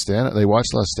were big stand-up. They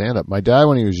watched a lot of stand-up. My dad,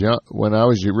 when I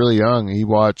was really young, he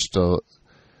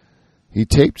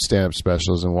taped stand-up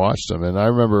specials and watched them. And I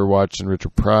remember watching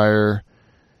Richard Pryor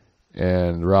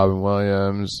and Robin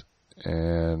Williams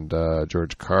and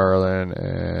George Carlin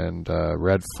and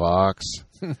Red Fox.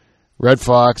 Red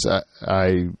Fox,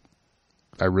 I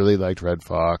really liked Red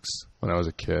Fox when I was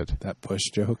a kid. That push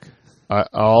joke.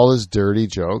 All his dirty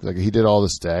jokes, like he did all the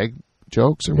stag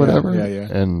jokes or whatever. Yeah.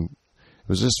 And it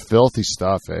was just filthy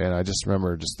stuff, and I just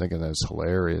remember just thinking that was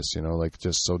hilarious, you know, like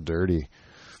just so dirty.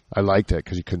 I liked it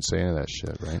because you couldn't say any of that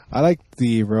shit, right? I liked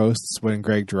the roasts when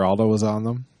Greg Giraldo was on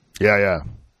them. Yeah.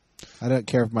 I didn't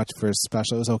care much for his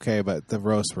special. It was okay, but the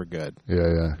roasts were good.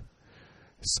 Yeah.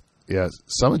 Yeah,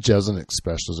 some of Jeselnik's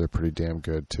specials are pretty damn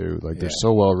good, too. Like, they're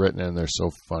so well written and they're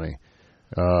so funny.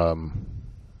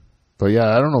 But,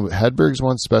 yeah, I don't know. Hedberg's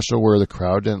one special where the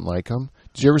crowd didn't like him.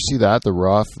 Did you ever see that, the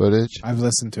raw footage? I've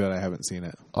listened to it. I haven't seen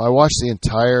it. I watched the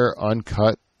entire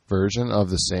uncut version of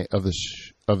the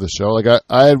show. Like,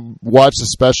 I had watched the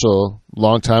special a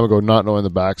long time ago, not knowing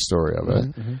the backstory of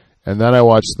it. Mm-hmm. And then I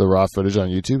watched the raw footage on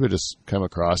YouTube. I just came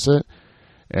across it.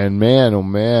 And, man, oh,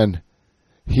 man,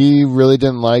 he really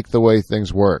didn't like the way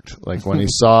things worked. Like, when he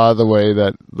saw the way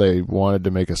that they wanted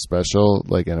to make a special,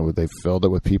 like, and they filled it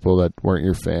with people that weren't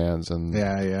your fans. And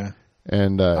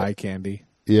and eye candy.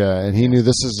 Yeah, and he knew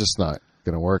this is just not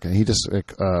going to work. And he just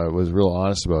was real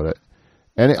honest about it.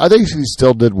 And I think he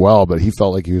still did well, but he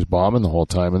felt like he was bombing the whole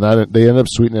time. And that they ended up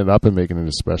sweetening it up and making it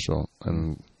a special.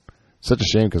 And such a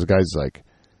shame because the guy's like,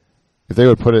 if they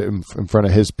would put it in front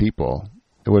of his people,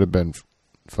 it would have been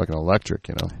fucking electric,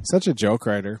 you know. Such a joke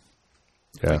writer.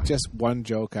 Yeah. Like just one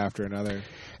joke after another.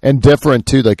 And different,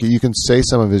 too. Like, you can say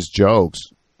some of his jokes,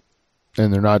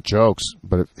 and they're not jokes,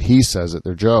 but if he says it,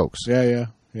 they're jokes. Yeah.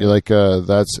 You're like,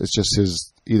 it's just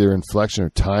his either inflection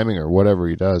or timing or whatever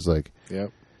he does. Like,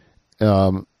 yep.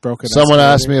 Broken. Someone escalator.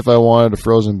 asked me if I wanted a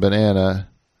frozen banana,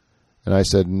 and I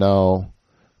said no,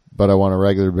 but I want a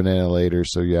regular banana later,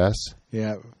 so yes.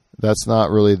 Yeah. That's not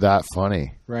really that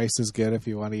funny. Rice is good if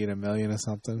you want to eat a million or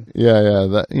something. Yeah.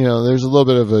 That, there's a little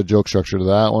bit of a joke structure to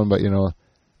that one, but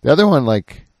the other one,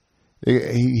 like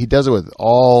he does it with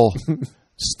all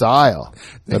style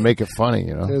that make it funny.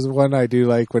 There's one I do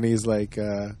like when he's like,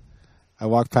 I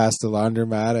walked past the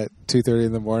laundromat at 2:30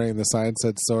 in the morning, and the sign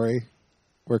said, "Sorry,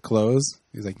 we're closed."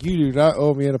 He's like, "You do not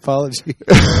owe me an apology."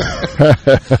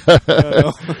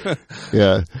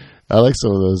 Yeah, I like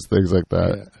some of those things like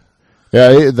that.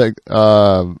 Yeah.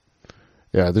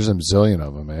 Yeah, there's a zillion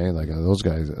of them, eh? Like those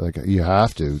guys, like you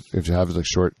have to if you have like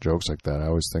short jokes like that. I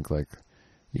always think like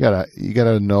you gotta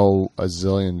know a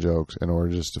zillion jokes in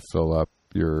order just to fill up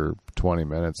your 20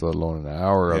 minutes, let alone an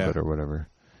hour of it or whatever.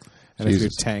 And if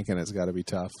you're tanking, it's got to be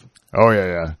tough. Oh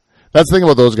yeah. That's the thing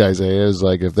about those guys, is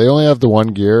like if they only have the one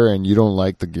gear and you don't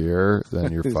like the gear,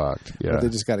 then you're fucked. Yeah, but they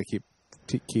just got to keep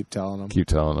telling them. Keep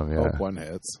telling them. Yeah, hope one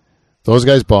hits. Those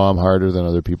guys bomb harder than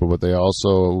other people, but they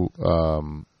also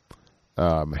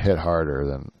hit harder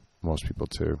than most people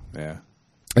too. Yeah,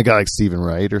 A guy like Stephen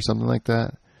Wright or something like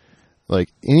that.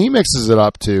 Like, and he mixes it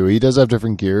up too. He does have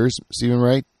different gears, Stephen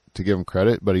Wright, to give him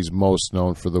credit, but he's most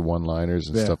known for the one-liners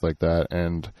and stuff like that.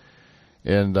 And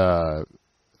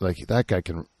like that guy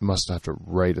must have to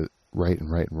write,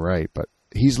 but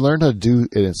he's learned how to do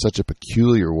it in such a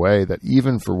peculiar way that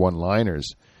even for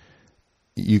one-liners,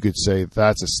 you could say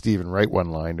that's a Stephen Wright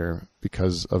one-liner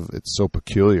because of it's so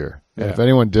peculiar. And if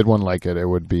anyone did one like it, it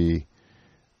would be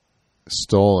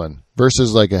stolen.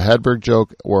 Versus like a Hedberg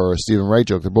joke or a Stephen Wright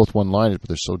joke, they're both one-liners, but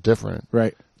they're so different.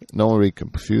 Right. No one really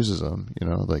confuses them,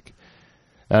 Like,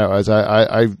 anyways,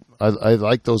 I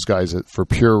like those guys for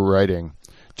pure writing.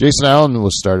 Jason Allen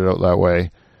was started out that way.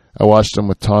 I watched him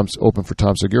with open for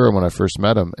Tom Segura when I first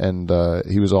met him, and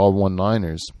he was all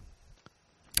one-liners.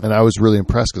 And I was really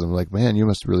impressed because I'm like, man, you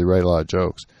must really write a lot of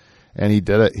jokes. And he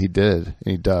did it. He did, and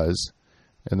he does.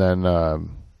 And then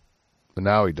but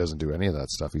now he doesn't do any of that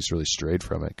stuff. He's really strayed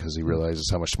from it because he realizes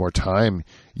how much more time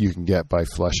you can get by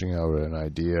fleshing out an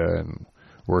idea and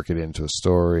work it into a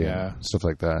story and stuff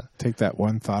like that. Take that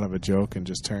one thought of a joke and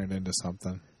just turn it into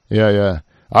something. Yeah.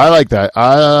 I like that.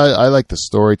 I like the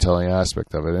storytelling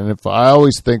aspect of it. And if I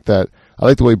always think that I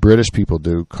like the way British people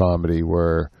do comedy,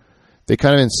 where they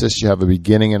kind of insist you have a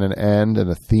beginning and an end and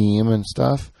a theme and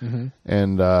stuff. Mm-hmm.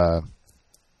 And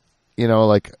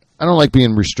like I don't like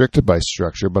being restricted by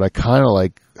structure, but I kind of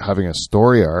like having a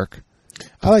story arc.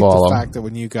 I like the fact that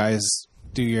when you guys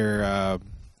do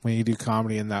when you do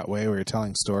comedy in that way, where you're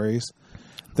telling stories,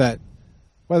 that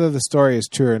whether the story is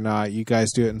true or not, you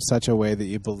guys do it in such a way that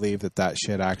you believe that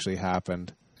shit actually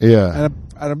happened. Yeah.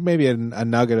 And maybe a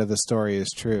nugget of the story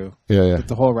is true. Yeah. But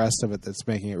the whole rest of it that's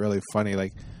making it really funny.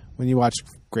 Like when you watch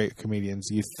great comedians,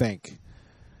 you think,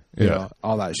 you know,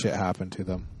 all that shit happened to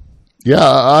them. Yeah.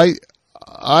 I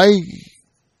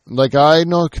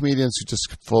know comedians who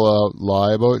just full out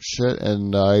lie about shit,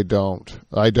 and I don't.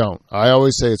 I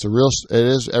always say it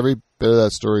is every bit of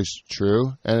that story is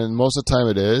true, and most of the time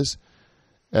it is.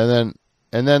 And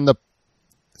then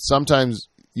sometimes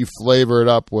you flavor it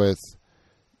up with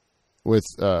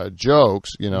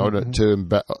jokes,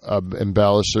 to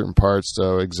embellish certain parts,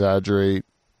 to exaggerate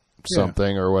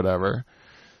something or whatever.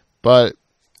 But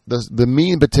the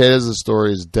meat and potatoes of the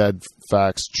story is dead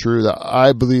facts, true. That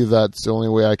I believe that's the only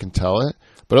way I can tell it.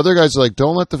 But other guys are like,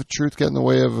 don't let the truth get in the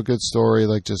way of a good story.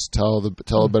 Like, just tell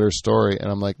a better story. And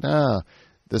I'm like, nah,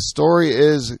 the story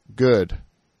is good.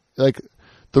 Like,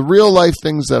 the real life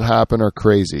things that happen are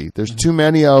crazy. There's too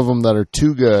many of them that are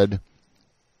too good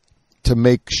to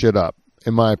make shit up,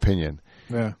 in my opinion.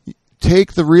 Yeah.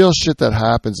 Take the real shit that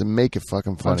happens and make it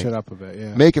fucking funny. Punch it up a bit,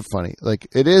 yeah. Make it funny. Like,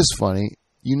 it is funny.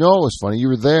 You know it was funny. You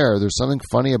were there. There's something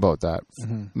funny about that.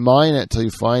 Mm-hmm. Mine it till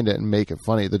you find it and make it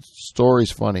funny. The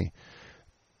story's funny.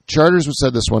 Charters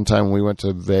said this one time when we went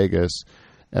to Vegas,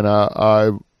 and I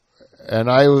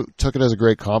took it as a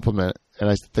great compliment,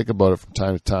 and I think about it from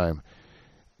time to time.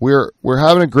 We're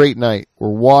having a great night.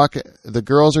 We're walking. The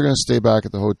girls are going to stay back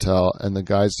at the hotel, and the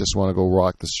guys just want to go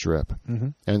rock the strip. Mm-hmm.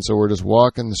 And so we're just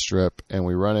walking the strip, and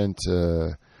we run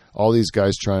into all these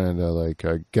guys trying to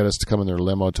get us to come in their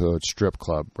limo to a strip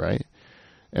club, right?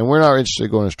 And we're not interested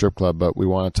in going to a strip club, but we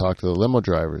want to talk to the limo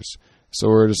drivers. So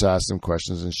we're just asking them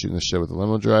questions and shooting the shit with the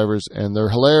limo drivers, and they're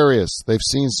hilarious. They've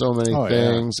seen so many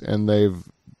things, and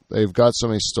they've got so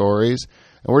many stories,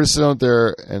 and we're just sitting out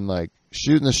there and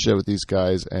shooting the shit with these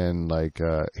guys and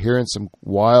hearing some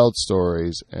wild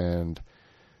stories, and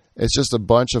it's just a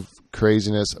bunch of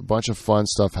craziness, a bunch of fun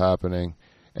stuff happening.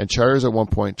 And Charters at one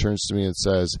point turns to me and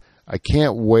says, I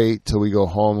can't wait till we go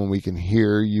home and we can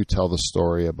hear you tell the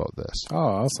story about this. Oh,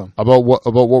 awesome. About what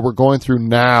we're going through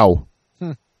now.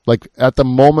 Like at the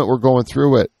moment we're going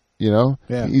through it, you know?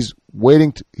 Yeah. He's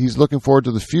waiting, he's looking forward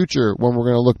to the future when we're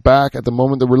going to look back at the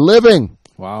moment that we're living.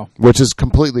 Wow. Which is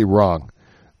completely wrong.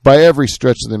 By every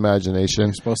stretch of the imagination.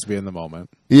 You're supposed to be in the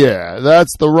moment. Yeah,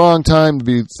 that's the wrong time to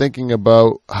be thinking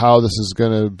about how this is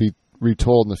going to be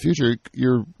retold in the future.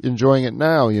 You're enjoying it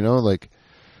now, you know? Like,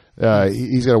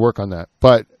 he's got to work on that.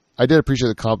 But I did appreciate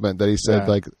the compliment that he said,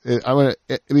 like, I'm going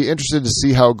to be interested to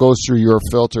see how it goes through your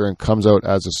filter and comes out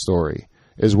as a story,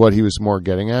 is what he was more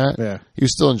getting at. Yeah. He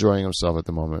was still enjoying himself at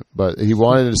the moment, but he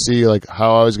wanted to see, like,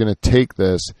 how I was going to take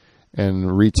this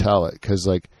and retell it. Because,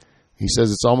 like, he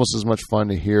says it's almost as much fun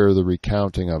to hear the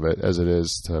recounting of it as it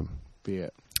is to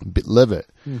live it.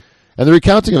 And the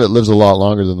recounting of it lives a lot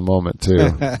longer than the moment, too.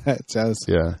 It does.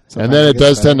 Yeah. Sometimes and then it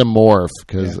does better. tend to morph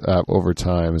because over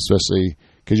time, especially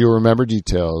because you'll remember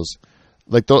details.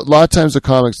 Like a lot of times the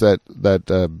comics that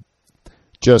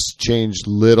just change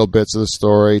little bits of the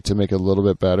story to make it a little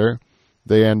bit better,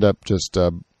 they end up just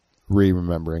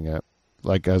re-remembering it.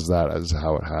 Like as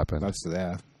how it happened. That's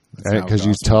Because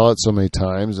you tell it so many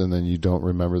times and then you don't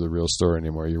remember the real story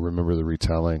anymore. You remember the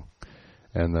retelling.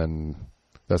 And then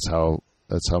that's how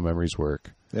memories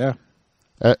work. Yeah.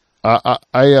 That's why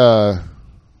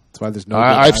there's no.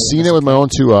 I've seen it with my own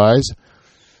two eyes.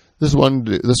 This one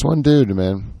dude,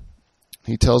 man,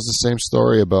 he tells the same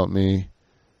story about me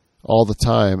all the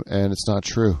time, and it's not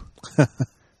true.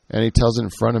 And he tells it in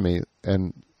front of me,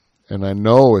 and I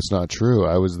know it's not true.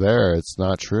 I was there. It's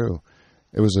not true.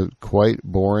 It was a quite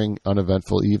boring,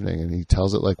 uneventful evening, and he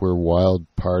tells it like we're wild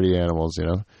party animals, you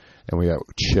know, and we got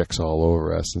chicks all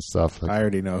over us and stuff. Like, I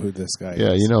already know who this guy is.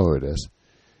 Yeah, you know who it is.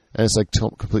 And it's like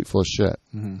complete full of shit.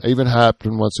 Mm-hmm. It even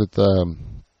happened once with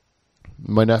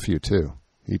my nephew, too.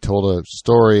 He told a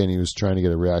story, and he was trying to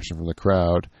get a reaction from the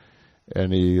crowd,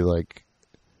 and it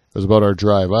was about our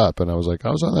drive up, and I was like,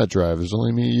 I was on that drive. There's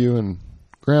only me, you, and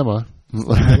Grandma.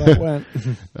 How that went.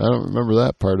 I don't remember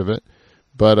that part of it.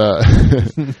 But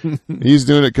he's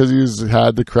doing it because he's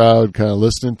had the crowd kind of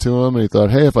listening to him, and he thought,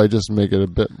 hey, if I just make it a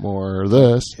bit more of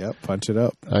this, punch it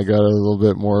up. I got a little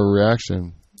bit more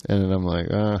reaction. And then I'm like,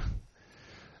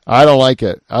 I don't like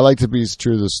it. I like to be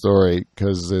true to the story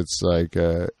because it's like,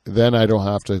 then I don't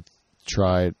have to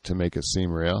try to make it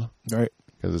seem real. Right.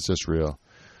 Because it's just real.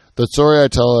 The story I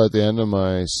tell at the end of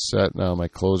my set now, my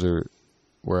closer,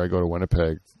 where I go to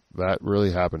Winnipeg, that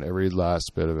really happened. Every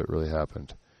last bit of it really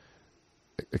happened.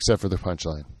 Except for the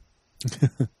punchline.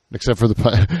 Except for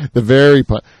the very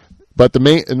punch. But the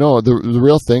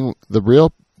real thing, the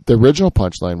original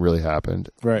punchline really happened.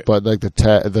 Right. But like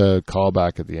the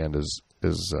callback at the end is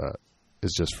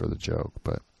just for the joke.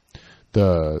 But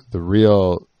the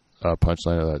real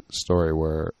punchline of that story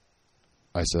where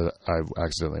I said I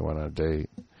accidentally went on a date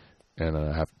and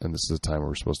this is the time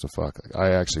we're supposed to fuck. Like,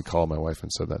 I actually called my wife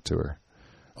and said that to her.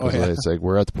 It's like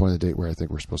we're at the point of the date where I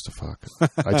think we're supposed to fuck.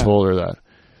 I told her that.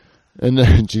 And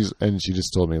then she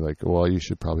just told me like, well, you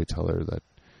should probably tell her that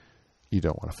you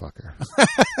don't want to fuck her.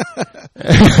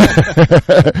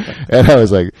 And I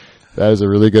was like, that is a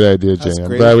really good idea, Jane.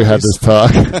 I'm glad we had this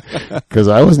talk because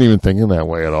I wasn't even thinking that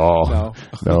way at all.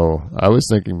 No, I was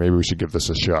thinking maybe we should give this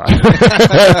a shot.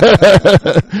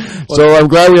 So I'm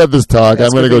glad we had this talk. I'm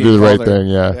going to go do the right thing.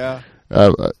 Yeah.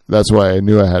 That's why I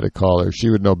knew I had to call her. She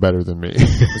would know better than me.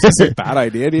 Was this a bad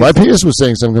idea? My penis was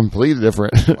saying something completely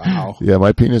different. Wow. Yeah,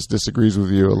 my penis disagrees with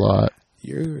you a lot.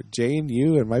 Jane,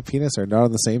 you and my penis are not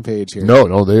on the same page here.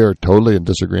 No, they are totally in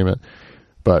disagreement.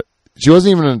 But she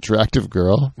wasn't even an attractive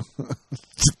girl.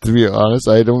 To be honest,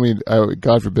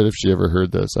 God forbid if she ever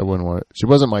heard this, I wouldn't want it. She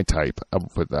wasn't my type. I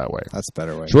would put it that way. That's a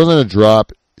better way. She wasn't a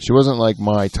drop. She wasn't like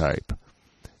my type.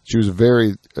 She was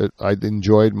I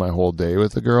enjoyed my whole day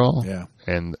with the girl. Yeah.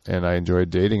 And I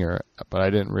enjoyed dating her, but I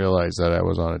didn't realize that I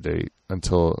was on a date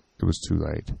until it was too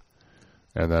late.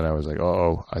 And then I was like,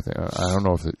 I don't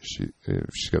know if she's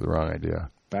got the wrong idea.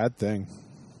 Bad thing.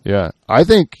 Yeah. I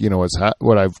think,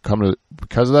 what I've come to,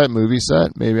 because of that movie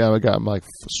set, maybe I'm like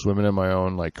swimming in my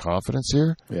own like confidence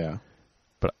here. Yeah.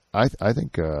 But I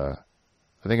think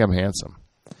I'm handsome.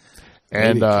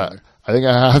 And, I think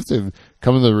I have to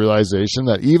come to the realization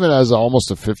that even as almost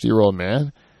a 50-year-old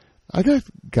man, I got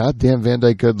goddamn Van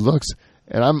Dyke good looks,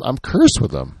 and I'm cursed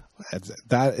with them.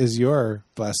 That is your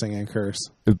blessing and curse.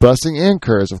 Blessing and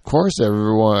curse. Of course,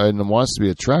 everyone wants to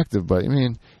be attractive, but I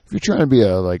mean, if you're trying to be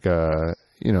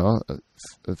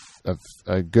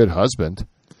a good husband,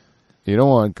 you don't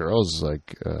want girls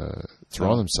like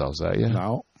throwing themselves at you.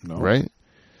 No. Right?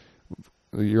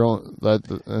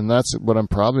 and that's what I'm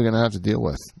probably going to have to deal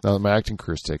with now that my acting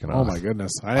career's taken off. Oh my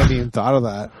goodness, I hadn't even thought of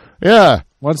that. Yeah,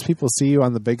 Once people see you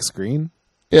on the big screen,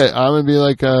 yeah, I'm gonna be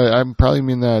like I'm probably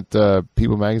mean that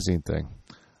People magazine thing.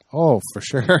 oh for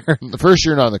sure. The first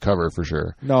year, not on the cover for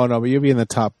sure. No, but you'll be in the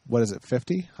top. What is it,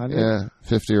 50, 100? Yeah,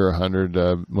 50 or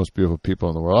 100 most beautiful people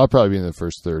in the world. I'll probably be in the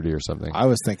first 30 or something. I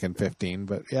was thinking 15,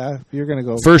 but yeah, you're gonna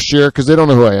go. First year, because they don't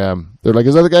know who I am. They're like,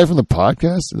 "Is that the guy from the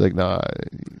podcast?" They're like, "No,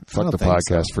 fuck don't the think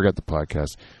podcast. so. Forget the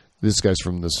podcast. This guy's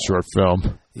from this short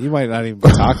film." You might not even be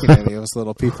talking to any of us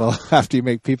little people after you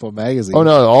make People magazine. Oh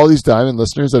no! All these diamond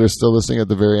listeners that are still listening at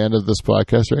the very end of this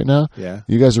podcast right now, Yeah.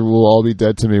 you guys will all be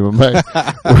dead to me when my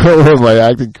when my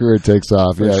acting career takes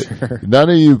off. Sure. None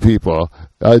of you people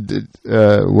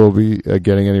will be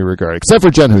getting any regard, except for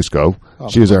Jen Husko. Oh,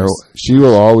 She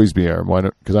will always be our one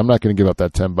because I'm not going to give up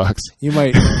that $10. You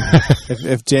might,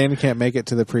 if Jane can't make it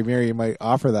to the premiere, you might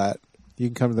offer that. You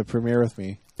can come to the premiere with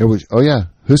me.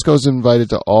 Husko's invited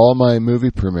to all my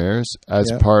movie premieres as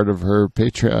Yeah. part of her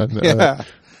Patreon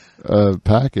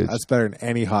package. That's better than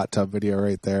any hot tub video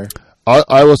right there.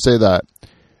 I will say that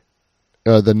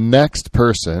the next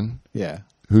person Yeah.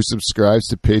 who subscribes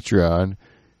to Patreon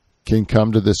can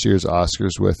come to this year's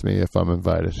Oscars with me if I'm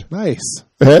invited. Nice.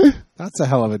 Eh? That's a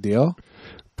hell of a deal.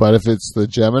 But if it's the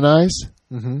Geminis,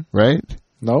 right?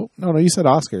 No, you said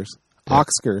Oscars.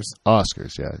 Oscars.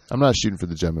 Oscars, yeah. I'm not shooting for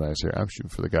the Geminis here. I'm shooting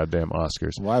for the goddamn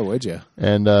Oscars. Why would you?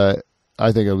 And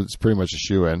I think it's pretty much a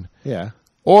shoe-in. Yeah.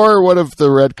 Or what if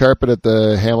the red carpet at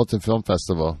the Hamilton Film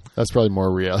Festival? That's probably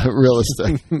more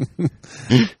realistic.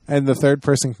 And the third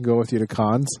person can go with you to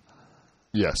cons.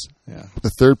 Yes. Yeah.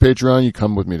 The third Patreon, you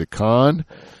come with me to con.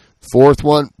 Fourth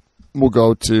one, we'll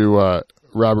go to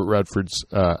Robert Redford's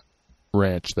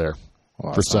ranch there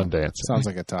for Sundance. Sounds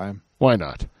like a time. Why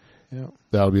not? Yeah.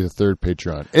 That'll be the third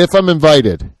Patreon. If I'm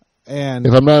invited. And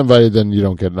If I'm not invited, then you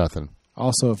don't get nothing.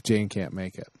 also, if Jane can't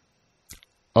make it.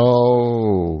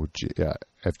 Oh, yeah.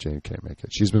 If Jane can't make it,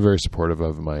 she's been very supportive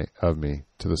of me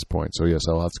to this point. So yes,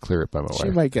 I'll have to clear it by my She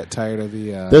wife. might get tired of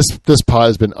the... This pot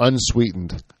has been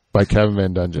unsweetened by Kevin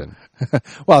VanDongen.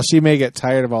 Well, she may get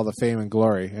tired of all the fame and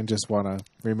glory and just want to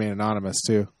remain anonymous,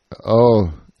 too.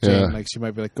 Oh, yeah. Jane, she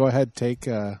might be like, go ahead, take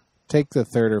the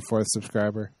third or fourth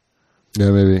subscriber.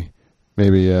 Yeah, maybe.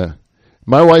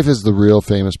 My wife is the real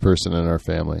famous person in our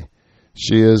family.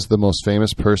 She is the most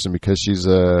famous person because she's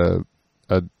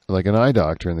like an eye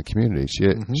doctor in the community.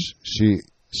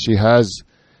 She has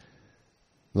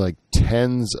like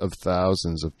tens of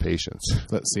thousands of patients.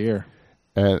 Let's see her.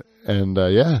 And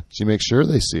yeah, she makes sure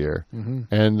they see her.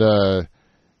 And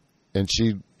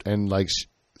she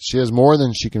has more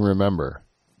than she can remember.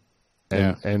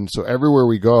 And so everywhere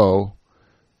we go,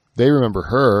 they remember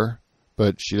her,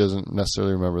 but she doesn't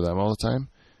necessarily remember them all the time.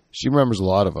 She remembers a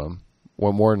lot of them.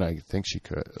 One more than I think she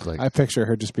could. Like, I picture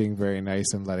her just being very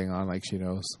nice and letting on like she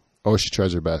knows. oh, she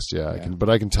tries her best. Yeah,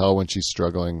 I can tell when she's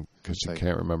struggling because she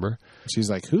can't remember. She's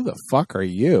like, "Who the fuck are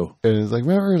you?" And it's like,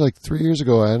 remember, like 3 years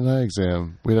ago, I had an eye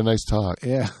exam. We had a nice talk.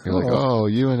 Yeah, You're like, oh,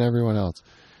 you and everyone else.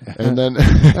 And then,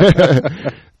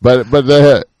 but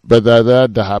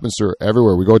that happens to her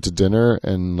everywhere. We go to dinner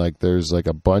and like there's like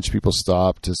a bunch of people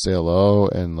stop to say hello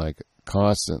and like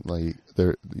constantly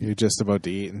you're just about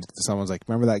to eat and someone's like,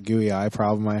 "Remember that gooey eye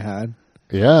problem I had?"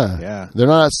 Yeah. They're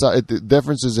not. The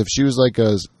difference is if she was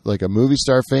like a movie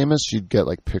star famous, she'd get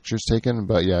like pictures taken.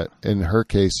 But yeah, in her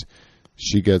case,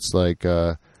 she gets like,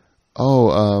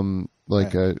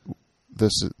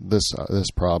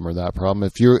 this problem or that problem.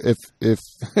 If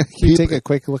you take a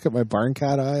quick look at my barn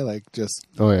cat eye, like just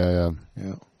yeah.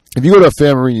 yeah. If you go to a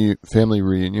family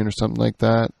reunion or something like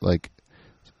that, like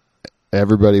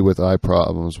everybody with eye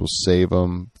problems will save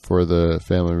them for the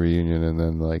family reunion, and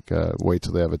then like wait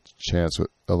till they have a chance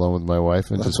alone with my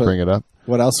wife and bring it up.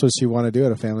 What else would she want to do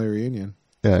at a family reunion?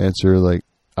 Yeah, answer like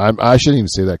I shouldn't even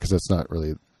say that because that's not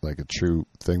really like a true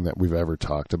thing that we've ever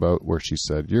talked about. Where she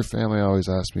said, "Your family always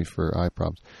asks me for eye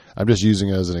problems." I'm just using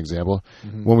it as an example.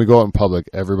 Mm-hmm. When we go out in public,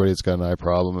 everybody that's got an eye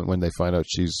problem, and when they find out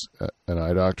she's an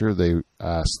eye doctor, they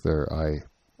ask their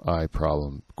eye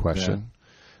problem question,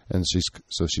 and she's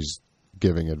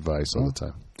giving advice all the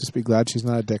time. Just be glad she's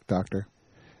not a dick doctor.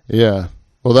 Yeah.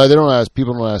 Well, they don't ask.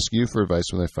 People don't ask you for advice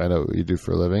when they find out what you do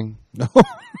for a living. No,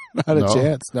 not a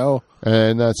chance. No.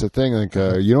 And that's the thing. Like,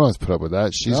 you don't have to put up with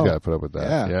that. She's got to put up with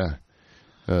that. Yeah.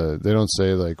 They don't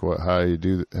say like, how you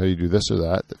do this or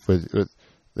that. But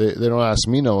they don't ask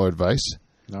me no advice.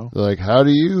 No. They're like, how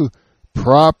do you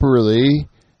properly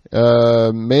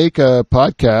make a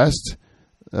podcast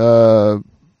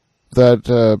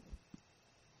that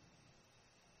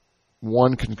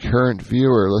one concurrent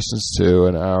viewer listens to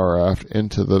an hour after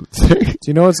into the thing. Do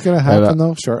you know what's going to happen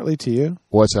though shortly to you?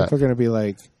 What's that? People are going to be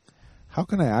like, "How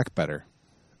can I act better?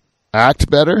 Act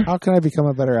better? How can I become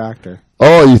a better actor?"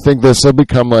 Oh, you think this will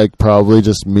become like probably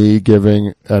just me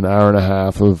giving an hour and a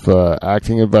half of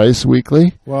acting advice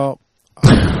weekly? Well,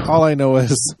 all I know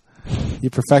is you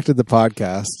perfected the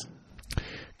podcast.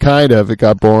 Kind of. It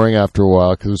got boring after a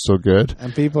while because it was so good.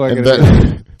 And people are going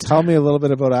to tell me a little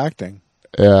bit about acting.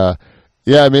 Yeah.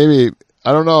 Yeah, maybe.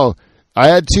 I don't know. I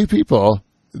had two people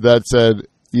that said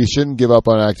you shouldn't give up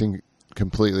on acting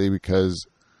completely because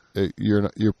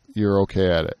you're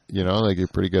okay at it. You know, like you're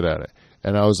pretty good at it.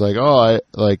 And I was like,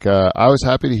 I was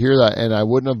happy to hear that, and I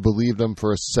wouldn't have believed them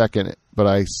for a second, but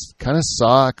I kind of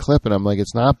saw a clip, and I'm like,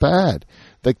 it's not bad.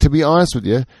 Like, to be honest with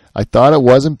you, I thought it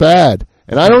wasn't bad,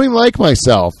 and I don't even like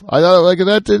myself. I thought, like,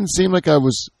 that didn't seem like I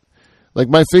was, like,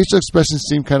 my facial expression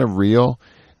seemed kind of real.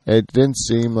 It didn't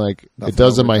seem like it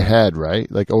does in my head,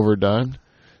 right? Like, overdone.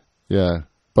 Yeah.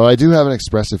 But I do have an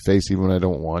expressive face even when I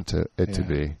don't want it to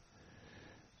be.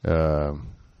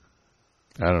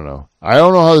 I don't know. I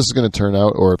don't know how this is going to turn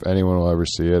out or if anyone will ever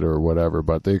see it or whatever,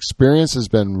 but the experience has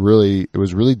been it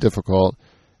was really difficult,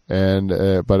 and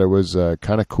but it was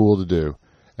kind of cool to do.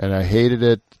 And I hated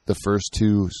it the first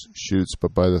two shoots,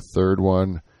 but by the third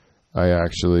one, I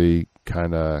actually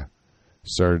kind of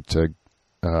started to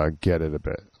get it a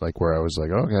bit, like where I was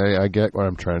like, okay, I get what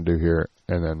I'm trying to do here.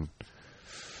 And then,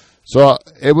 so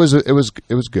it was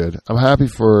good. I'm happy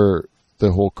for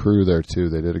the whole crew there too.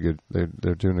 They did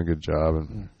they're doing a good job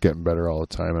and getting better all the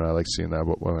time, and I like seeing that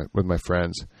with my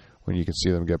friends when you can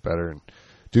see them get better and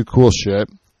do cool shit.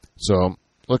 So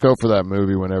look out for that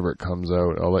movie whenever it comes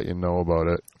out. I'll let you know about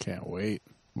it. Can't wait.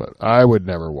 But I would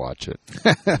never watch it.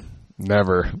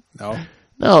 Never.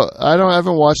 No, I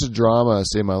haven't watched a drama to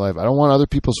save my life. I don't want other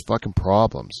people's fucking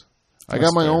problems. I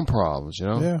got my own problems, you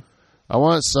know? Yeah. I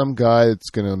want some guy that's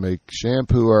going to make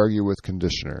shampoo argue with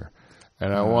conditioner.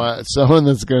 And I want someone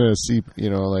that's going to see, you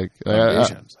know, like...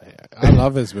 I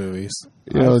love his movies.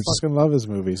 You know, I fucking love his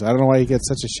movies. I don't know why he gets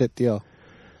such a shit deal.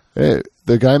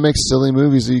 The guy makes silly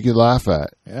movies that you can laugh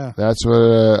at. Yeah. That's what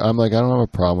I'm like, I don't have a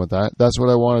problem with that. That's what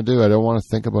I want to do. I don't want to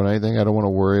think about anything. I don't want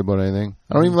to worry about anything.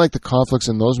 I don't even like the conflicts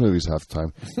in those movies half the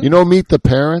time. You know, Meet the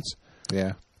Parents?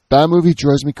 Yeah. That movie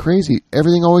drives me crazy.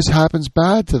 Everything always happens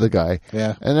bad to the guy.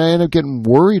 Yeah. And I end up getting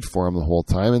worried for him the whole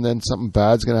time, and then something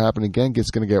bad's going to happen again.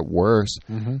 It's going to get worse.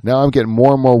 Mm-hmm. Now I'm getting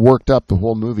more and more worked up the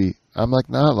whole movie. I'm like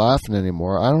not laughing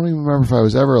anymore. I don't even remember if I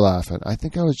was ever laughing. I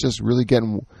think I was just really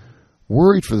getting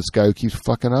worried for this guy who keeps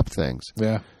fucking up things.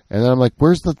 Yeah. And then I'm like,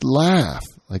 where's the laugh?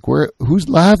 Like, who's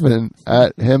laughing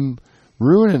at him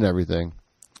ruining everything?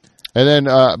 And then,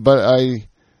 but I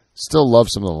still love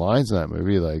some of the lines in that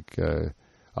movie, like,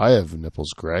 I have nipples,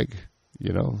 Greg.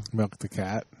 You know, milk the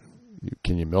cat.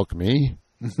 Can you milk me?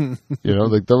 You know,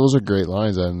 like those are great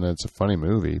lines, and it's a funny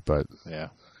movie. But yeah,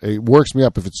 it works me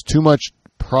up. If it's too much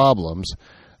problems,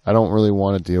 I don't really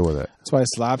want to deal with it. That's why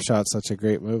Slapshot's such a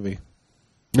great movie.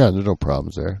 Yeah, there's no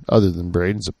problems there, other than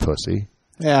Braden's a pussy.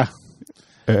 Yeah.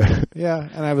 Yeah,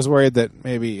 and I was worried that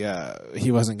maybe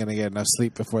he wasn't going to get enough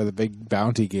sleep before the big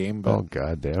bounty game. But oh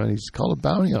god damn it! He's called a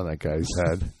bounty on that guy's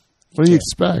head. What do you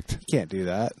expect? You can't do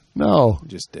that. No. You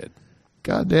just did.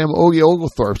 Goddamn Ogie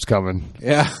Oglethorpe's coming.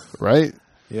 Yeah. Right?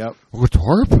 Yep.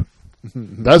 Oglethorpe?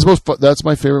 That's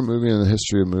my favorite movie in the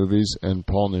history of movies, and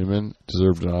Paul Newman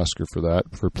deserved an Oscar for that,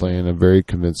 for playing a very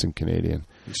convincing Canadian.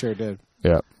 He sure did.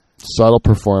 Yeah. Subtle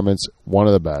performance, one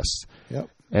of the best. Yep.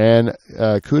 And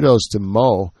kudos to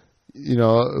Mo, you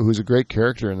know, who's a great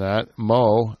character in that.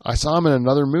 Mo, I saw him in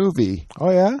another movie. Oh,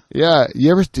 yeah? Yeah. You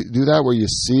ever do that where you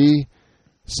see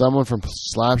someone from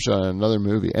Slapshot in another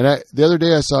movie? And the other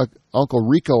day I saw Uncle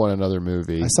Rico in another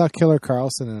movie. I saw Killer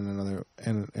Carlson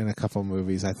in a couple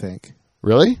movies, I think.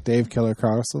 Really? Dave Killer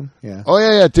Carlson? Yeah. Oh,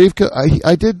 yeah. Dave,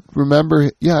 I did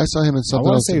remember. Yeah, I saw him in something else.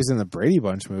 I want to say he was in the Brady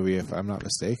Bunch movie, if I'm not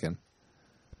mistaken.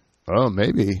 Oh,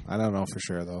 maybe. I don't know for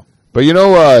sure, though. But you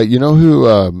know who.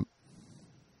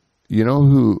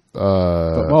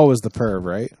 But Mo was the perv,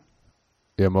 right?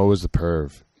 Yeah, Mo was the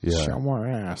perv. Yeah. Show more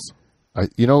ass. The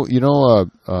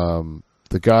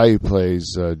guy who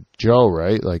plays Joe,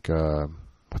 right? Like,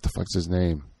 what the fuck's his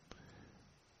name?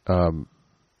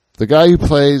 The guy who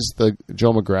plays the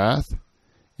Joe McGrath.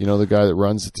 You know, the guy that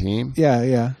runs the team. Yeah,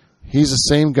 yeah. He's the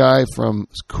same guy from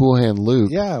Cool Hand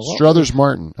Luke. Yeah, Struthers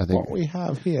Martin, I think. What we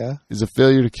have here is a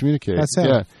failure to communicate. That's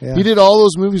him. Yeah. He did all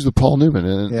those movies with Paul Newman,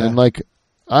 and like,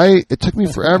 it took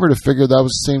me forever to figure that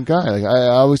was the same guy. Like, I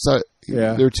always thought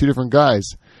they were two different guys.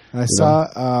 And I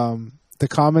saw the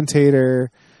commentator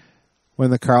when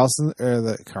the Carlsons,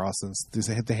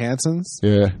 the Hansons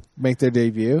Yeah. make their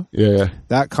debut. Yeah.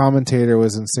 That commentator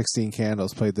was in 16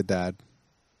 Candles, played the dad.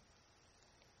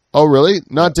 Oh, really?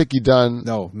 Not Dickie Dunn.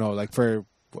 No, like for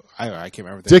I can't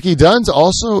remember. Dickie Dunn's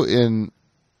also in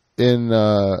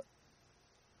a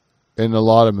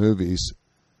lot of movies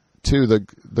too.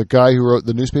 The guy who wrote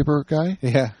the newspaper guy.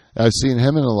 Yeah, I've seen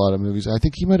him in a lot of movies. I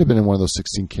think he might have been in one of those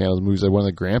 16 Candles movies, like one of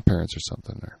the grandparents or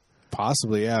something. There.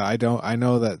 possibly. Yeah, I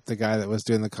know that the guy that was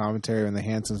doing the commentary when the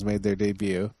Hansons made their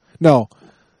debut. No,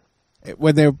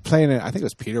 when they were playing it, I think it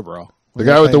was Peterborough. The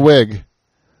guy with the wig,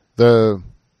 the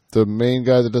main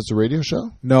guy that does the radio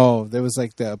show. No, there was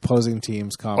like the opposing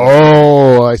team's commentary.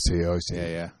 Oh, I see.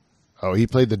 Yeah. Oh, he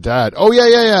played the dad. Oh, yeah.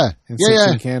 In Yeah,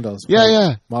 16 yeah. Candles.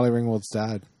 Yeah. Molly Ringwald's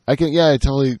dad. I can. Yeah, I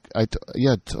totally.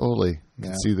 Totally. I Yeah.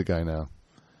 can see the guy now.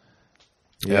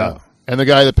 Yeah. And the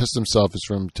guy that pissed himself is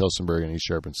from Tilsonburg, and he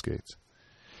sharpened skates.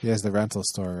 He has the rental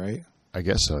store, right? I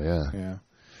guess so. Yeah. Yeah.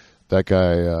 That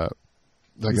guy.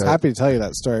 He's happy to tell you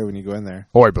that story when you go in there.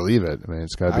 Oh, I believe it. I mean,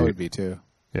 it's got to be. I would be too.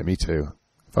 Yeah, me too.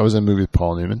 If I was in a movie with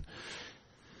Paul Newman.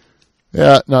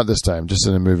 Yeah, not this time. Just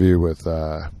in a movie with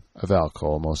Val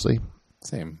Cole mostly.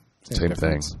 Same thing.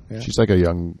 difference. Yeah. She's like a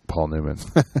young Paul Newman.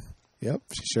 Yep,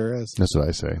 she sure is. That's what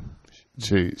I say.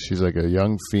 She's like a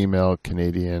young female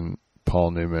Canadian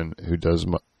Paul Newman who does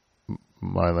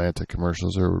Mylanta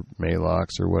commercials or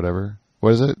Maalox or whatever.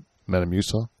 What is it?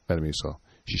 Metamucil.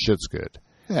 She shits good.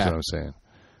 Yeah. That's what I'm saying.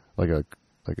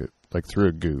 Like through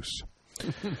a goose.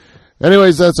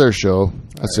 Anyways, that's our show.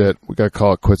 That's it. We got to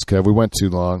call it quits, Kev. We went too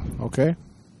long. Okay.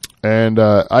 And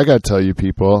I got to tell you,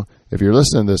 people, if you're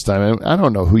listening this time, and I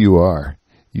don't know who you are,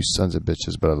 you sons of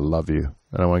bitches, but I love you.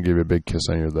 And I want to give you a big kiss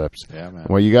on your lips. Yeah, man.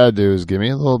 What you got to do is give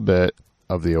me a little bit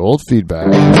of the old feedback.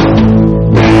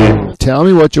 Tell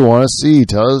me what you want to see.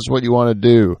 Tell us what you want to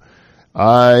do.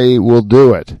 I will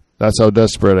do it. That's how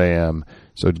desperate I am.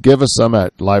 So give us some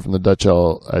at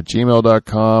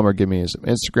livefromthedutchhole@gmail.com, or give me some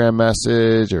Instagram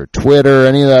message or Twitter,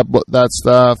 any of that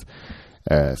stuff,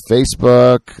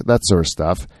 Facebook, that sort of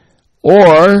stuff.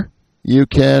 Or you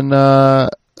can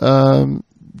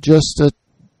just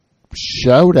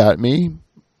shout at me,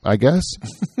 I guess.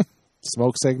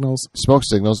 Smoke signals.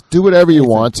 Do whatever you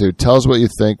want to. Tell us what you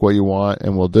think, what you want,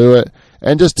 and we'll do it.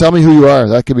 And just tell me who you are.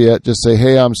 That could be it. Just say,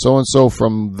 hey, I'm so-and-so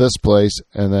from this place,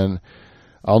 and then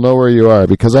I'll know where you are,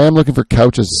 because I am looking for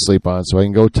couches to sleep on so I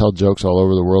can go tell jokes all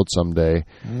over the world someday,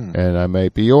 and I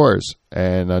might be yours.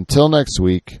 And until next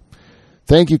week,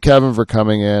 thank you, Kevin, for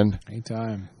coming in.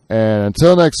 Anytime. And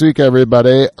until next week,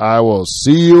 everybody, I will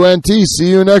see you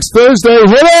next Thursday.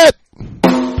 Hit it!